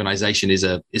and my organization is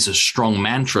a strong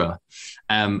mantra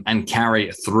and carry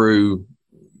it through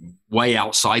way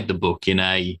outside the book in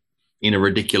a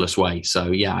ridiculous way.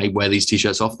 So yeah, I wear these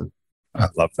T-shirts often. I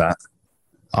love that.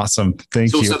 Awesome.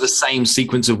 Thank you. It's also the same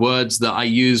sequence of words that I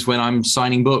use when I'm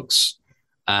signing books.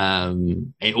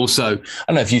 It also, I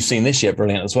don't know if you've seen this yet,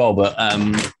 Brilliant, as well, but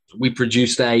we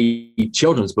produced a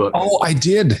children's book. Oh, I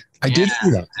did. I did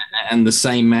see that. And the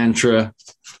same mantra,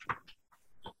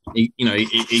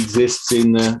 it exists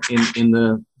in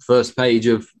the first page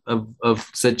of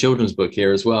said children's book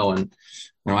here as well. And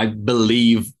I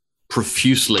believe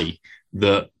profusely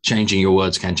that changing your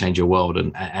words can change your world.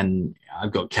 And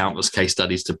I've got countless case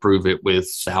studies to prove it with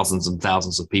thousands and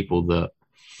thousands of people that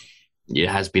it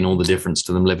has been all the difference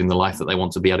to them living the life that they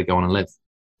want to be able to go on and live.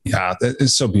 Yeah, that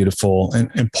is so beautiful.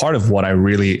 And part of what I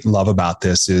really love about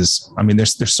this is,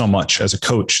 there's so much as a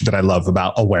coach that I love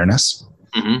about awareness,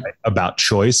 mm-hmm. right? About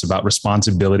choice, about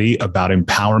responsibility, about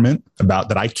empowerment, about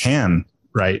that I can,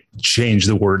 right, change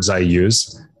the words I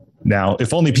use. Now,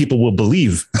 if only people will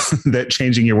believe that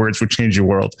changing your words would change your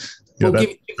world. Give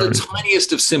the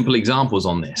tiniest of simple examples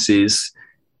on this is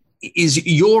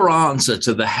your answer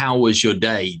to the "how was your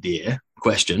day, dear?"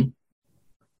 question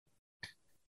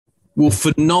will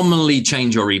phenomenally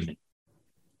change your evening.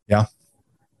 Yeah.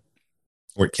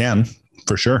 Or it can,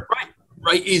 for sure.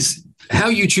 Right. Is how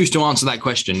you choose to answer that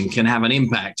question can have an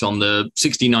impact on the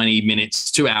 60, 90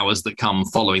 minutes, 2 hours that come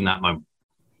following that moment.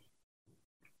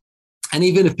 And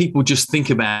even if people just think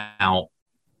about,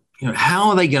 how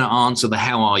are they going to answer the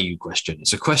 "how are you" question?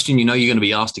 It's a question you're going to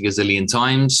be asked a gazillion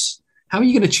times. How are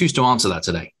you going to choose to answer that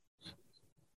today?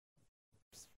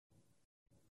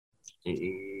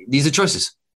 These are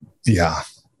choices. Yeah.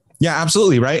 Yeah,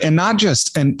 absolutely. Right. And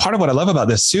part of what I love about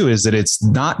this too, is that it's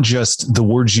not just the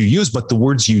words you use, but the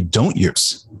words you don't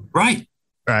use. Right.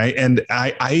 Right. And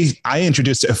I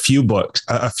introduced a few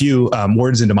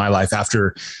words into my life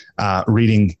after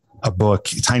reading a book,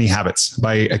 Tiny Habits,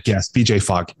 by a guest, BJ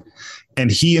Fogg.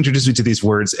 And he introduced me to these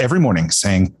words every morning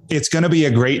saying, "It's going to be a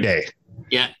great day."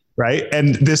 Yeah. Right.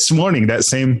 And this morning, that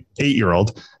same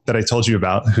 8-year-old that I told you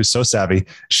about, who's so savvy,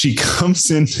 she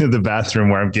comes into the bathroom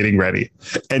where I'm getting ready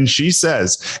and she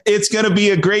says, "It's going to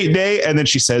be a great day." And then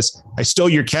she says, "I stole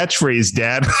your catchphrase,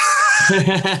 Dad."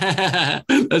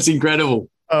 That's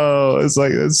incredible. Oh,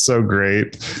 it's so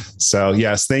great. So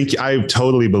yes, thank you. I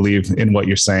totally believe in what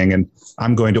you're saying. And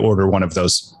I'm going to order one of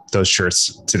those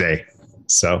shirts today.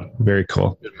 So very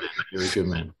cool. Good man. You're a good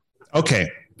man. Okay.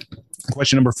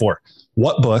 Question number 4.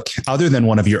 What book, other than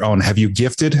one of your own, have you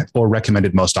gifted or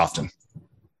recommended most often?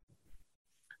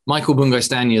 Michael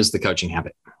Bungo-Stanya's The Coaching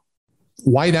Habit.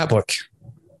 Why that book?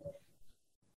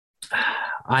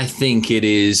 I think it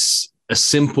is a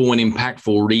simple and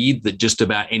impactful read that just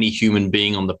about any human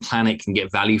being on the planet can get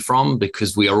value from,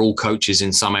 because we are all coaches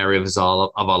in some areas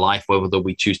of our life, whether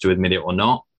we choose to admit it or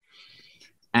not.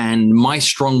 And my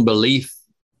strong belief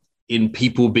in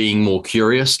people being more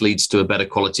curious leads to a better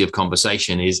quality of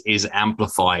conversation is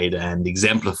amplified and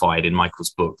exemplified in Michael's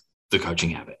book, The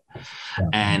Coaching Habit. Yeah.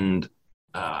 And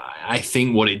I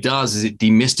think what it does is it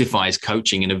demystifies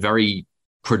coaching in a very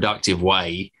productive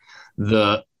way.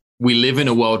 That we live in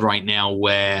a world right now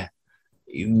where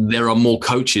there are more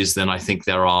coaches than I think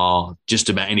there are just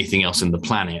about anything else in the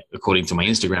planet, according to my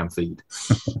Instagram feed.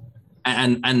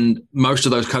 and most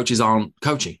of those coaches aren't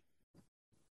coaching.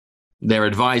 They're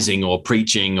advising or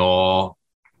preaching or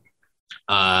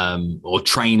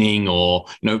training, or,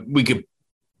 we could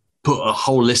put a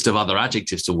whole list of other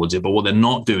adjectives towards it, but what they're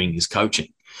not doing is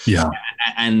coaching. Yeah.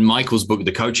 And Michael's book,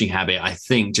 The Coaching Habit, I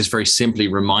think just very simply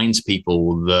reminds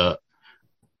people that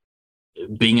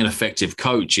being an effective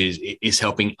coach is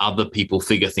helping other people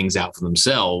figure things out for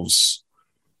themselves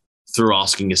through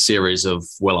asking a series of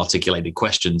well-articulated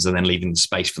questions and then leaving the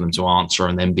space for them to answer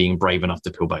and then being brave enough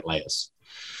to peel back layers.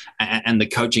 And the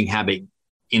coaching habit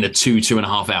in a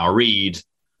 2.5 hour read,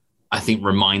 I think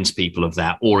reminds people of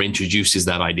that or introduces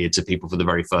that idea to people for the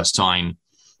very first time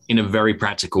in a very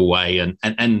practical way. And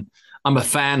I'm a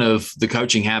fan of the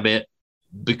coaching habit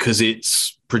because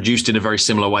it's produced in a very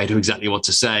similar way to exactly what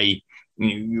to say.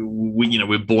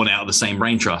 We're born out of the same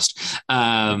brain trust.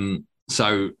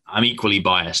 So I'm equally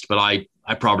biased, but I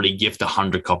probably gift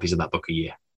 100 copies of that book a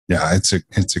year. Yeah, it's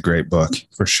a great book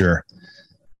for sure.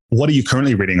 What are you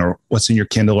currently reading, or what's in your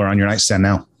Kindle or on your nightstand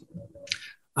now?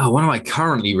 What am I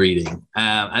currently reading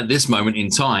at this moment in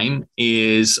time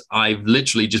is I've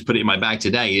literally just put it in my bag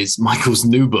today is Michael's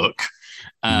new book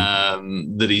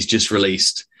that he's just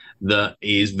released that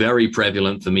is very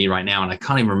prevalent for me right now. And I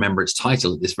can't even remember its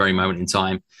title at this very moment in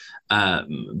time.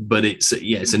 But it's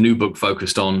a new book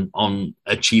focused on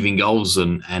achieving goals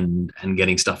and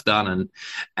getting stuff done.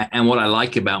 And what I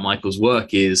like about Michael's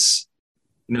work is,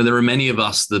 there are many of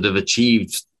us that have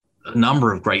achieved a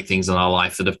number of great things in our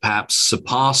life that have perhaps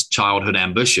surpassed childhood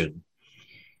ambition.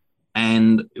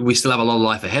 And we still have a lot of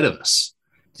life ahead of us.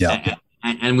 Yeah.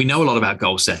 And we know a lot about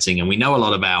goal setting and we know a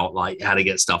lot about like how to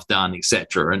get stuff done, et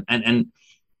cetera. And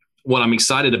what I'm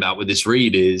excited about with this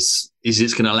read is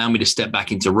it's going to allow me to step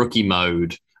back into rookie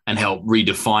mode and help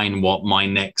redefine what my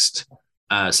next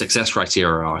success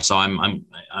criteria are. So I'm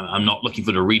not looking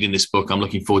forward to reading this book. I'm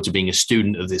looking forward to being a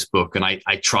student of this book. And I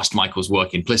trust Michael's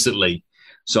work implicitly.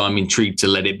 So I'm intrigued to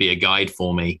let it be a guide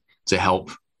for me to help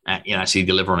actually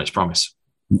deliver on its promise.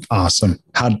 Awesome.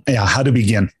 How to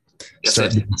begin.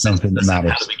 Something that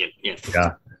matters. How to begin.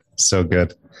 Yeah. So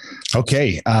good.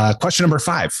 Okay. Question number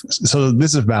 5. So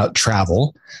this is about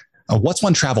travel. What's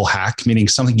one travel hack, meaning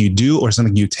something you do or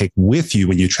something you take with you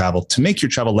when you travel to make your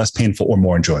travel less painful or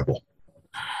more enjoyable?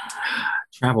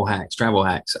 Travel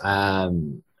hacks.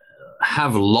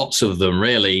 Have lots of them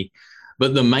really,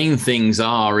 but the main things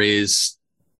is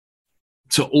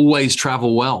to always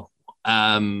travel well.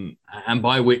 And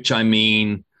by which I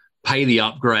mean, pay the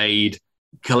upgrade,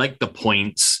 collect the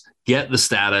points, get the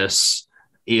status.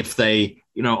 If they,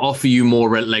 offer you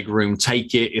more leg room,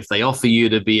 take it. If they offer you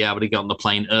to be able to get on the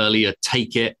plane earlier,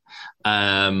 take it.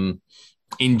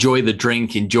 Enjoy the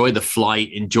drink, enjoy the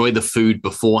flight, enjoy the food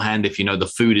beforehand. If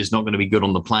the food is not going to be good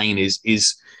on the plane,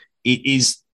 is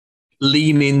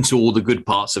lean into all the good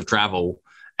parts of travel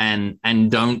and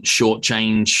don't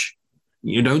shortchange.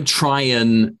 You don't try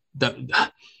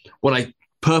what I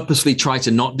purposely try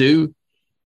to not do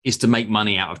is to make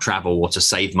money out of travel or to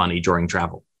save money during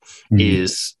travel.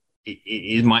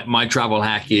 My travel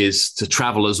hack is to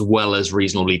travel as well as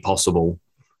reasonably possible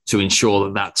to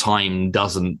ensure that time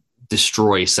doesn't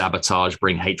destroy, sabotage,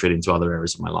 bring hatred into other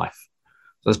areas of my life.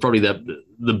 So that's probably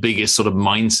the biggest sort of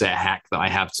mindset hack that I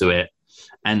have to it.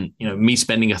 And, me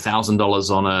spending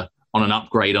 $1,000 on an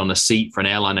upgrade on a seat for an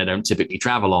airline I don't typically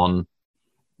travel on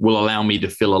will allow me to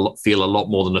feel a lot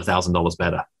more than $1,000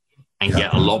 better and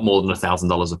get a lot more than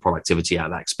 $1,000 of productivity out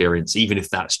of that experience, even if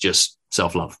that's just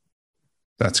self-love.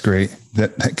 That's great.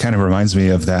 That kind of reminds me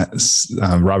of that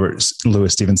Robert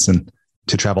Louis Stevenson,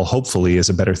 to travel hopefully is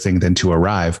a better thing than to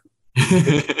arrive.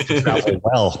 To travel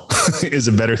well is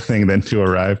a better thing than to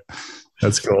arrive.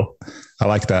 That's cool. I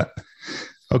like that.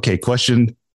 Okay.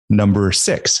 Question number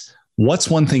 6. What's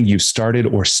one thing you've started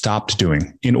or stopped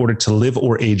doing in order to live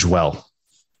or age well?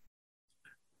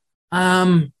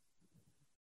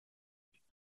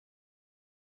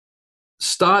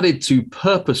 Started to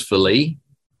purposefully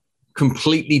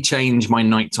completely change my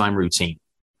nighttime routine.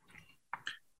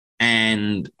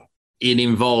 And it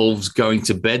involves going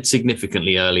to bed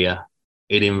significantly earlier.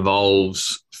 It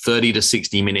involves 30 to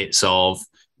 60 minutes of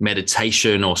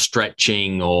meditation or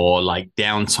stretching or like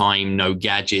downtime, no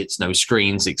gadgets, no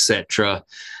screens, etc.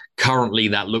 Currently,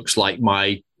 that looks like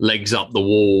my legs up the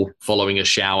wall following a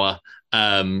shower,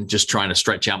 just trying to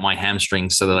stretch out my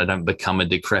hamstrings so that I don't become a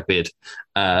decrepit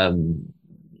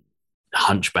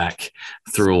hunchback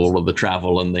through all of the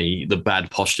travel and the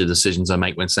bad posture decisions I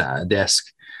make when sat at a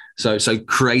desk. So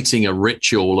creating a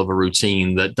ritual of a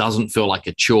routine that doesn't feel like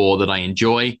a chore that I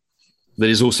enjoy, that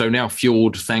is also now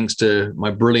fueled thanks to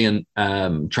my brilliant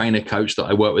trainer coach that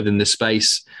I work with in this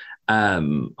space.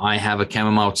 I have a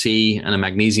chamomile tea and a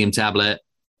magnesium tablet,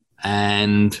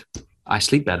 and I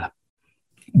sleep better.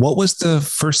 What was the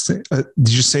first thing?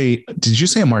 Did you say tea,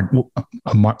 chamomile?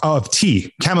 Chamomile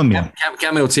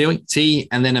tea,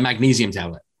 and then a magnesium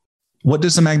tablet. What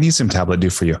does the magnesium tablet do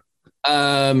for you?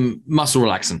 Muscle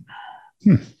relaxant.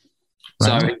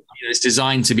 So it's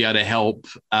designed to be able to help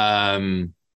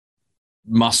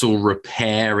muscle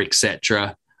repair,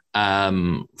 etc.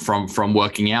 from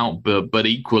working out, but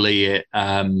equally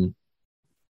for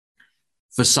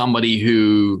somebody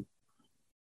who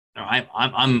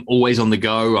I'm always on the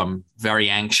go. I'm very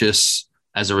anxious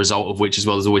as a result of which, as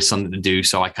well, there's always something to do.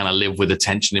 So I kind of live with a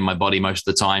tension in my body most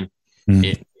of the time.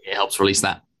 It helps release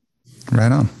that.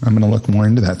 Right on. I'm going to look more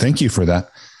into that. Thank you for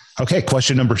that. Okay.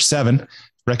 Question number 7,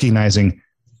 recognizing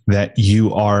that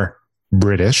you are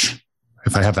British,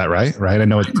 if I have that right? I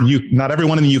know not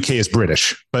everyone in the UK is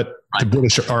British, but the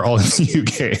British are all in the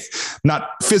UK,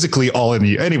 not physically all in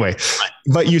the anyway,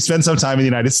 but you spend some time in the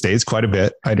United States, quite a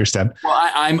bit. I understand.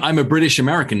 Well, I'm a British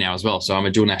American now as well. So I'm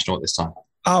a dual national at this time.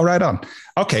 Oh, right on.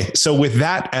 Okay. So with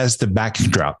that as the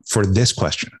backdrop for this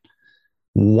question,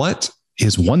 what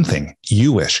is one thing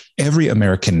you wish every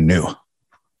American knew?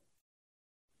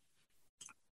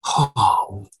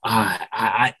 Oh,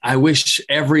 I wish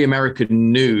every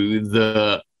American knew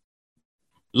that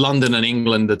London and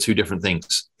England are two different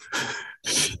things.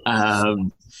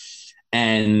 And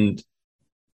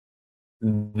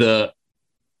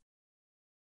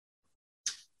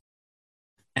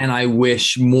I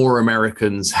wish more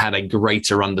Americans had a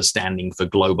greater understanding for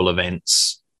global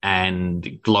events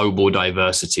and global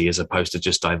diversity as opposed to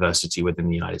just diversity within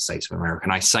the United States of America.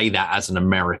 And I say that as an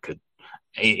American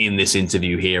in this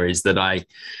interview here, is that I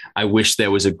wish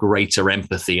there was a greater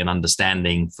empathy and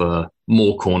understanding for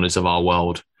more corners of our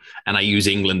world. And I use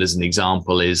England as an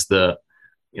example, is that,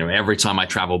 every time I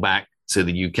travel back to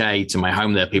the UK, to my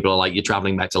home there, people are like, you're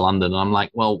traveling back to London. And I'm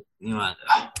like, well,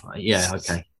 yeah,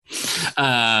 okay.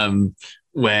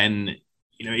 When,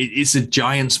 it's a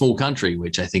giant, small country,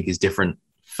 which I think is different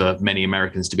for many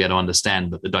Americans to be able to understand,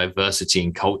 but the diversity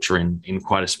and culture in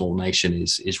quite a small nation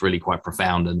is really quite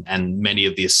profound. And many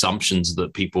of the assumptions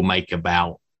that people make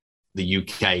about the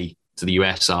UK to the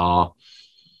US are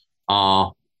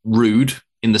rude,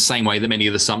 in the same way that many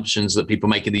of the assumptions that people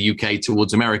make in the UK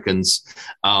towards Americans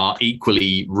are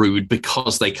equally rude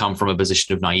because they come from a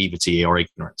position of naivety or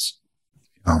ignorance.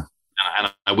 Oh.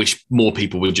 And I wish more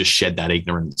people would just shed that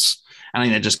ignorance. And I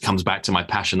think that just comes back to my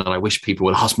passion that I wish people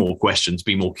would ask more questions,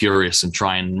 be more curious, and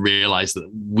try and realize that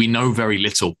we know very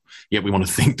little, yet we want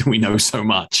to think that we know so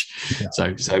much.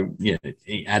 Yeah. So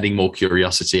adding more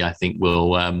curiosity, I think,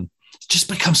 will just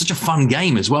become such a fun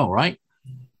game as well, right?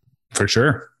 For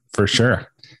sure.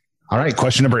 All right.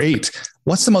 Question number 8.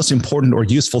 What's the most important or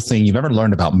useful thing you've ever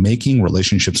learned about making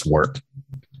relationships work?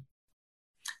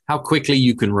 How quickly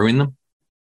you can ruin them.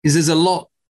 Because there's a lot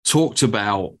talked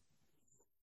about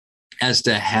as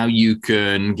to how you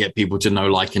can get people to know,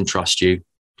 like, and trust you.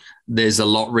 There's a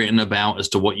lot written about as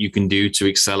to what you can do to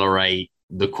accelerate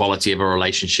the quality of a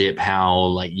relationship,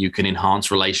 how you can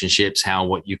enhance relationships, how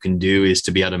what you can do is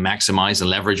to be able to maximize and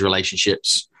leverage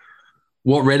relationships.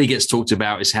 What rarely gets talked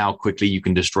about is how quickly you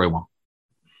can destroy one.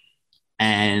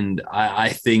 And I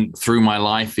think through my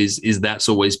life is that's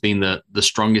always been the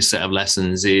strongest set of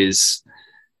lessons, is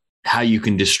how you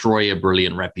can destroy a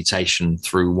brilliant reputation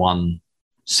through one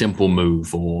simple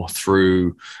move, or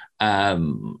through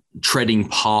treading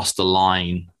past the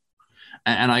line.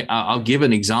 And I'll give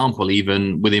an example,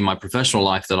 even within my professional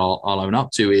life, that I'll own up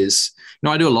to is,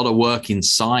 I do a lot of work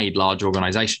inside large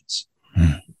organizations.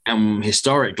 And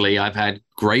historically, I've had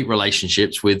great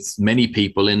relationships with many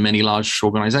people in many large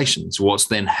organizations. What's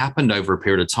then happened over a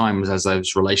period of time is, as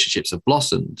those relationships have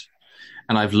blossomed,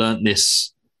 and I've learned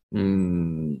this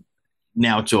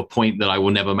now to a point that I will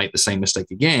never make the same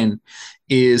mistake again,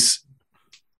 is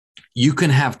you can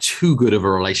have too good of a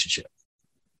relationship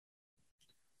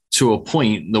to a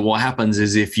point that what happens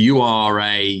is, if you are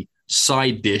a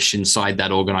side dish inside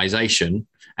that organization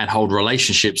and hold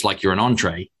relationships like you're an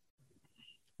entree,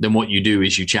 then what you do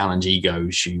is you challenge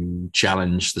egos, you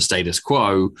challenge the status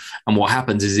quo. And what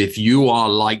happens is, if you are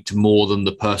liked more than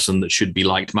the person that should be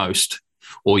liked most,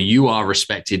 or you are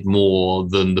respected more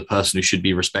than the person who should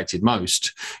be respected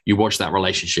most, you watch that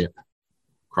relationship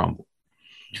crumble.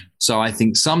 So I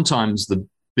think sometimes the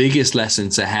biggest lesson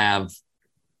to have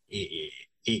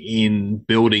in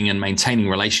building and maintaining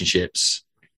relationships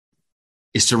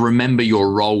is to remember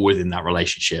your role within that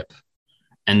relationship,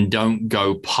 and don't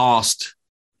go past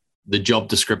the job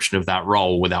description of that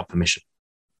role without permission.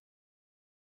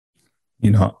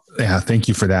 Thank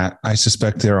you for that. I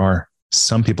suspect there are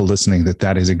some people listening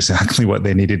that is exactly what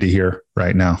they needed to hear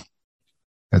right now.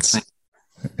 That's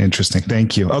interesting.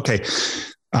 Thank you. Okay.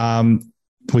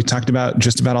 We talked about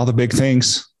just about all the big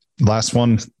things. Last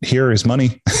one here is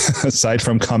money. Aside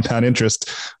from compound interest,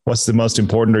 what's the most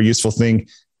important or useful thing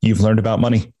you've learned about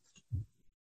money?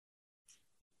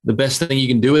 The best thing you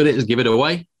can do with it is give it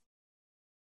away.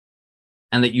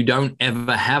 And that you don't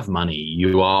ever have money.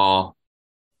 You are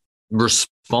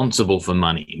responsible for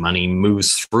money. Money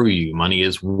moves through you. Money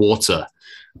is water.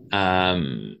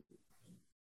 And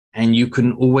you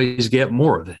can always get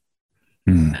more of it.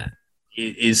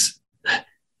 It is,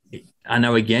 I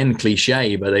know, again,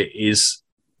 cliche, but it is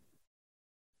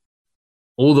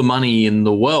all the money in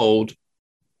the world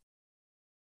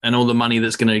and all the money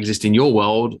that's going to exist in your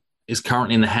world is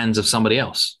currently in the hands of somebody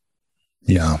else.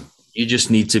 Yeah. You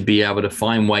just need to be able to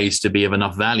find ways to be of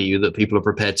enough value that people are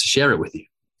prepared to share it with you.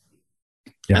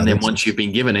 Yeah, and then once you've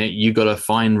been given it, you've got to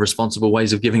find responsible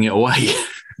ways of giving it away.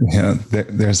 Yeah,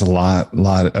 there's a lot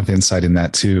of insight in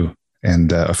that too.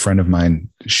 And a friend of mine,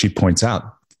 she points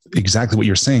out exactly what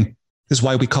you're saying. This is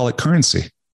why we call it currency.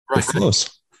 Right. We're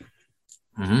close.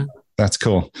 Mm-hmm. That's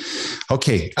cool.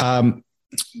 Okay.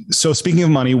 So speaking of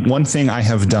money, one thing I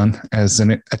have done as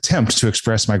an attempt to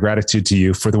express my gratitude to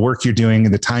you for the work you're doing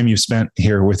and the time you've spent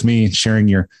here with me, sharing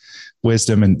your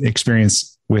wisdom and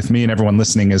experience with me and everyone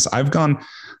listening, is I've gone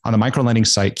on the microlending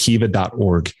site,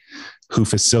 kiva.org, who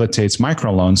facilitates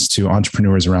microloans to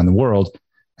entrepreneurs around the world.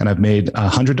 And I've made a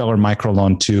 $100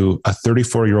 microloan to a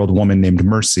 34-year-old woman named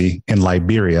Mercy in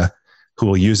Liberia, who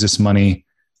will use this money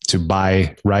to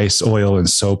buy rice, oil, and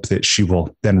soap that she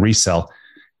will then resell.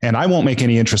 And I won't make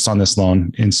any interest on this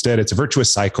loan. Instead, it's a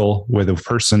virtuous cycle where the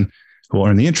person who will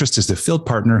earn the interest is the field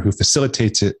partner who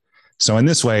facilitates it. So in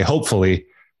this way, hopefully,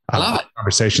 I love it.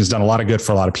 Conversation has done a lot of good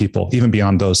for a lot of people, even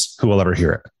beyond those who will ever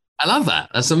hear it. I love that.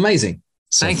 That's amazing.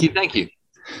 Thank you.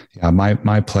 Yeah,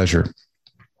 my pleasure.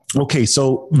 Okay,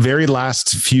 so very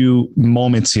last few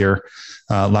moments here,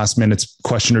 last minutes,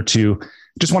 question or two.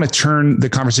 Just want to turn the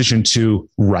conversation to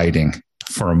writing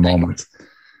for a moment.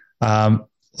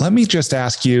 Let me just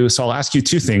ask you, so I'll ask you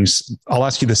two things. I'll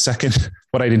ask you the second,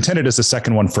 what I'd intended as the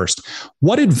second one first.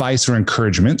 What advice or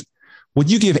encouragement would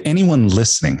you give anyone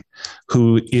listening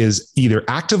who is either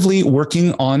actively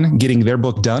working on getting their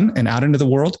book done and out into the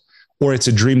world, or it's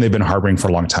a dream they've been harboring for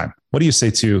a long time? What do you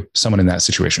say to someone in that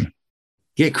situation?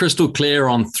 Get crystal clear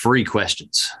on three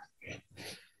questions.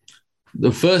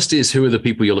 The first is, who are the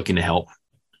people you're looking to help?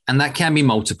 And that can be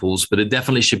multiples, but it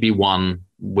definitely should be one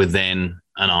within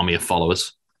an army of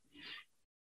followers.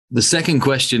 The second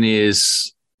question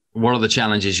is, what are the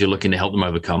challenges you're looking to help them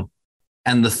overcome?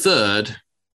 And the third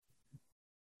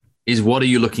is, what are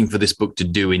you looking for this book to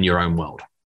do in your own world?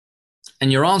 And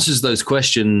your answers to those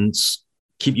questions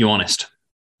keep you honest.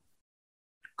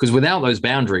 Because without those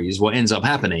boundaries, what ends up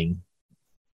happening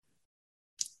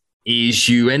is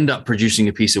you end up producing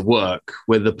a piece of work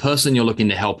where the person you're looking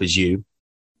to help is you.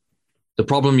 The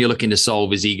problem you're looking to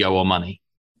solve is ego or money.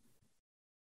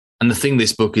 And the thing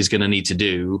this book is going to need to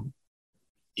do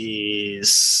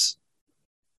is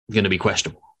going to be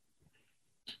questionable.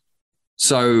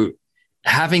 So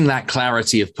having that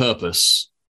clarity of purpose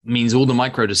means all the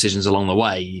micro decisions along the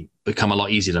way become a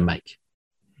lot easier to make.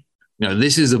 You know,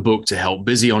 this is a book to help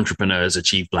busy entrepreneurs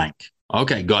achieve blank.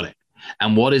 Okay, got it.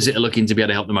 And what is it looking to be able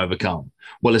to help them overcome?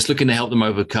 Well, it's looking to help them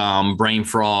overcome brain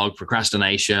fog,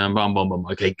 procrastination, bum, bum, bum.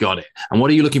 Okay, got it. And what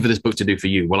are you looking for this book to do for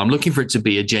you? Well, I'm looking for it to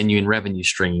be a genuine revenue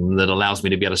stream that allows me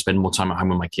to be able to spend more time at home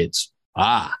with my kids.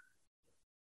 Well,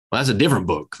 that's a different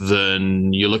book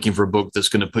than you're looking for a book that's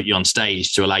going to put you on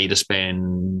stage to allow you to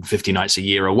spend 50 nights a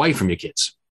year away from your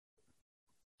kids.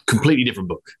 Completely different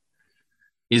book.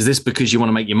 Is this because you want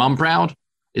to make your mum proud?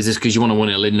 Is this because you want to win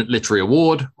a literary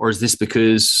award? Or is this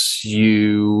because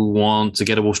you want to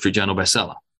get a Wall Street Journal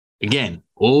bestseller? Again,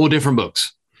 all different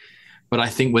books. But I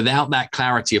think without that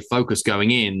clarity of focus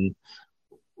going in,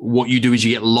 what you do is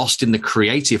you get lost in the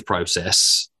creative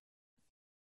process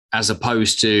as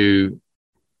opposed to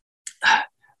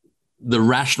the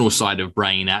rational side of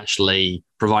brain actually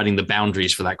providing the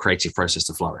boundaries for that creative process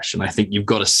to flourish. And I think you've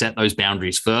got to set those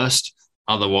boundaries first.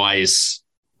 Otherwise,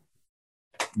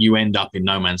 you end up in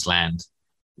no man's land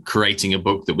creating a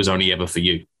book that was only ever for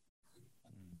you.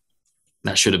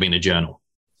 That should have been a journal.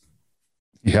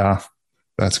 Yeah,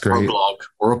 that's great. Or a blog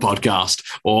or a podcast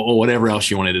or whatever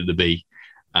else you wanted it to be.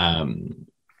 And,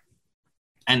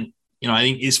 you know, I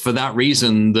think it's for that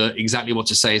reason that Exactly What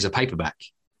to Say is a paperback.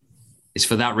 It's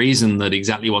for that reason that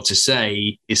Exactly What to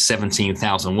Say is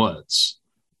 17,000 words,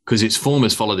 because its form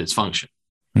has followed its function.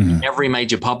 Mm-hmm. Every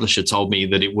major publisher told me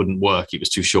that it wouldn't work. It was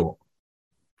too short.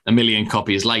 1 million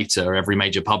copies later, every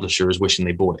major publisher is wishing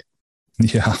they bought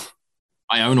it. Yeah.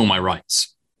 I own all my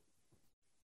rights.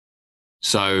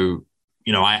 So,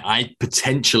 you know, I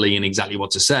potentially, in Exactly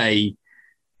What to Say,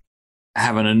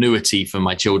 have an annuity for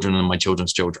my children and my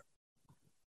children's children.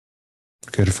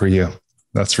 Good for you.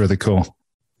 That's really cool.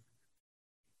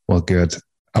 Well, good.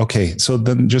 Okay. So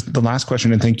then just the last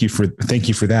question, and thank you for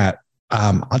that.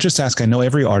 I'll just ask, I know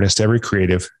every artist, every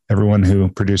creative, everyone who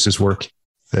produces work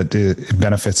that it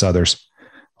benefits others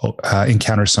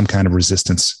encounters some kind of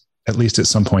resistance, at least at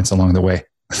some points along the way.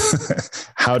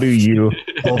 How do you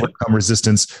overcome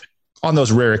resistance on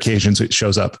those rare occasions it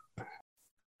shows up?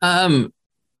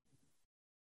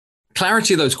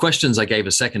 Clarity of those questions I gave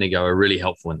a second ago are really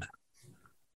helpful in that,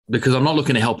 because I'm not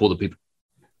looking to help all the people.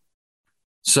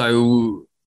 So,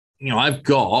 I've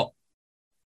got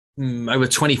over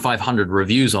 2,500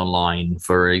 reviews online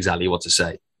for exactly what to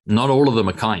say. Not all of them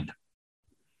are kind.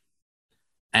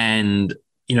 And,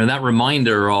 that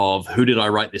reminder of who did I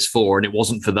write this for? And it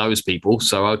wasn't for those people.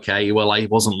 So, okay, well, I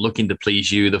wasn't looking to please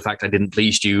you. The fact I didn't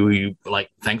please you,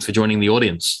 thanks for joining the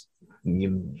audience.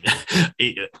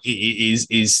 It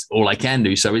is all I can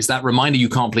do. So it's that reminder you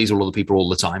can't please all of the people all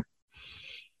the time.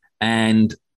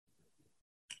 And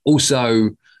also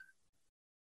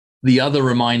the other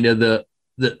reminder that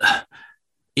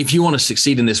if you want to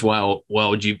succeed in this world,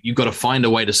 you've got to find a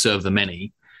way to serve the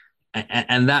many.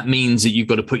 And that means that you've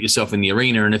got to put yourself in the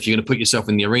arena. And if you're going to put yourself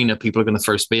in the arena, people are going to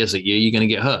throw spears at you. You're going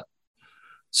to get hurt.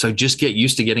 So just get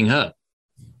used to getting hurt.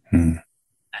 And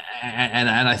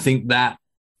I think that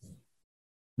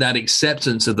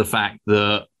acceptance of the fact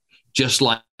that just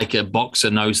like a boxer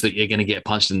knows that you're going to get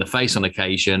punched in the face on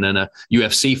occasion, and a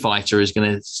UFC fighter is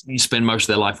going to spend most of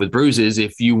their life with bruises.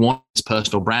 If you want this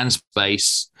personal brand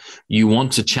space, you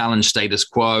want to challenge status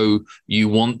quo, you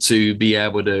want to be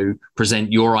able to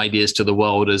present your ideas to the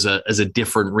world as a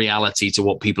different reality to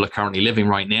what people are currently living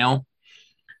right now,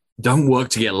 don't work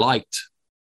to get liked,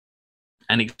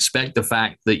 and expect the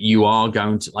fact that you are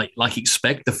going to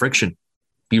expect the friction.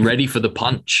 Be ready for the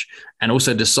punch, and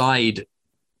also decide,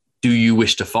 do you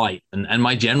wish to fight? And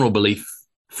my general belief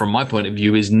from my point of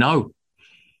view is no,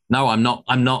 I'm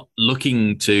not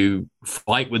looking to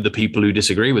fight with the people who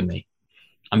disagree with me.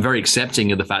 I'm very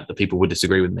accepting of the fact that people would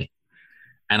disagree with me.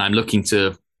 And I'm looking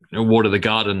to water the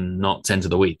garden, not tend to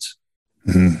the weeds.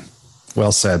 Mm-hmm.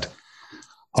 Well said.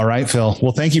 All right, Phil.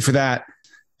 Well, thank you for that.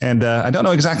 And I don't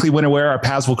know exactly when or where our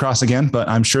paths will cross again, but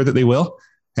I'm sure that they will.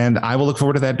 And I will look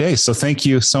forward to that day. So thank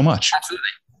you so much. Absolutely.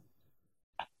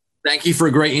 Thank you for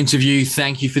a great interview.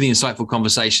 Thank you for the insightful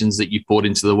conversations that you poured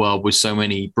into the world with so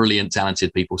many brilliant,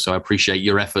 talented people. So I appreciate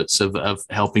your efforts of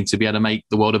helping to be able to make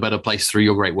the world a better place through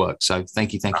your great work. So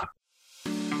thank you. Thank you.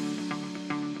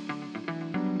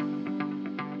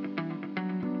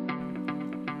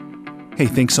 Hey,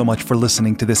 thanks so much for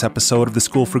listening to this episode of the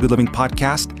School for Good Living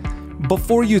podcast.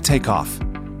 Before you take off,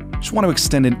 I just want to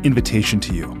extend an invitation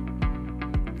to you.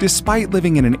 Despite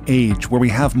living in an age where we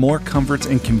have more comforts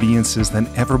and conveniences than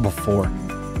ever before,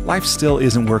 life still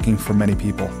isn't working for many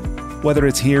people. Whether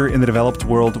it's here in the developed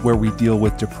world where we deal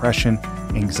with depression,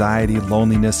 anxiety,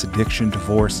 loneliness, addiction,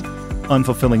 divorce,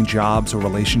 unfulfilling jobs or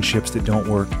relationships that don't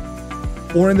work,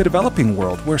 or in the developing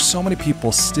world where so many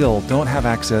people still don't have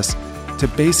access to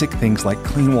basic things like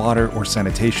clean water or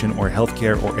sanitation or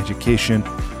healthcare or education,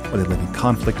 or they live in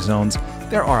conflict zones,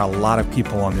 there are a lot of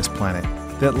people on this planet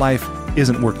that life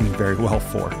isn't working very well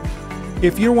for.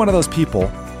 If you're one of those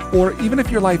people, or even if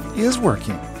your life is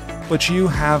working, but you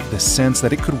have the sense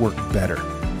that it could work better,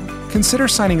 consider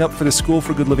signing up for the School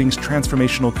for Good Living's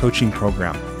transformational coaching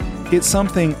program. It's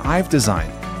something I've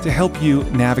designed to help you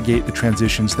navigate the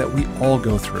transitions that we all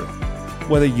go through.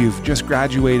 Whether you've just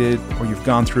graduated, or you've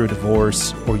gone through a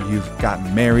divorce, or you've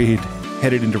gotten married,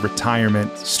 headed into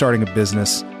retirement, starting a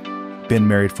business, been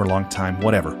married for a long time,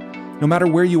 whatever. No matter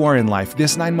where you are in life,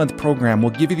 this 9-month program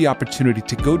will give you the opportunity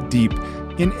to go deep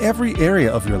in every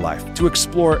area of your life, to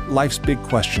explore life's big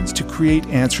questions, to create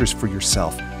answers for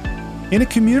yourself in a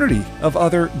community of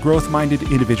other growth-minded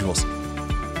individuals.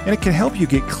 And it can help you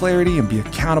get clarity and be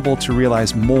accountable to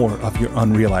realize more of your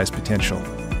unrealized potential.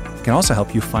 It can also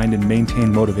help you find and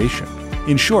maintain motivation.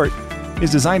 In short,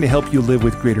 it's designed to help you live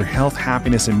with greater health,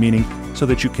 happiness, and meaning so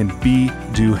that you can be,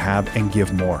 do, have, and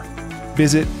give more.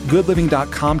 Visit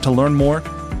goodliving.com to learn more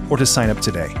or to sign up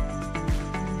today.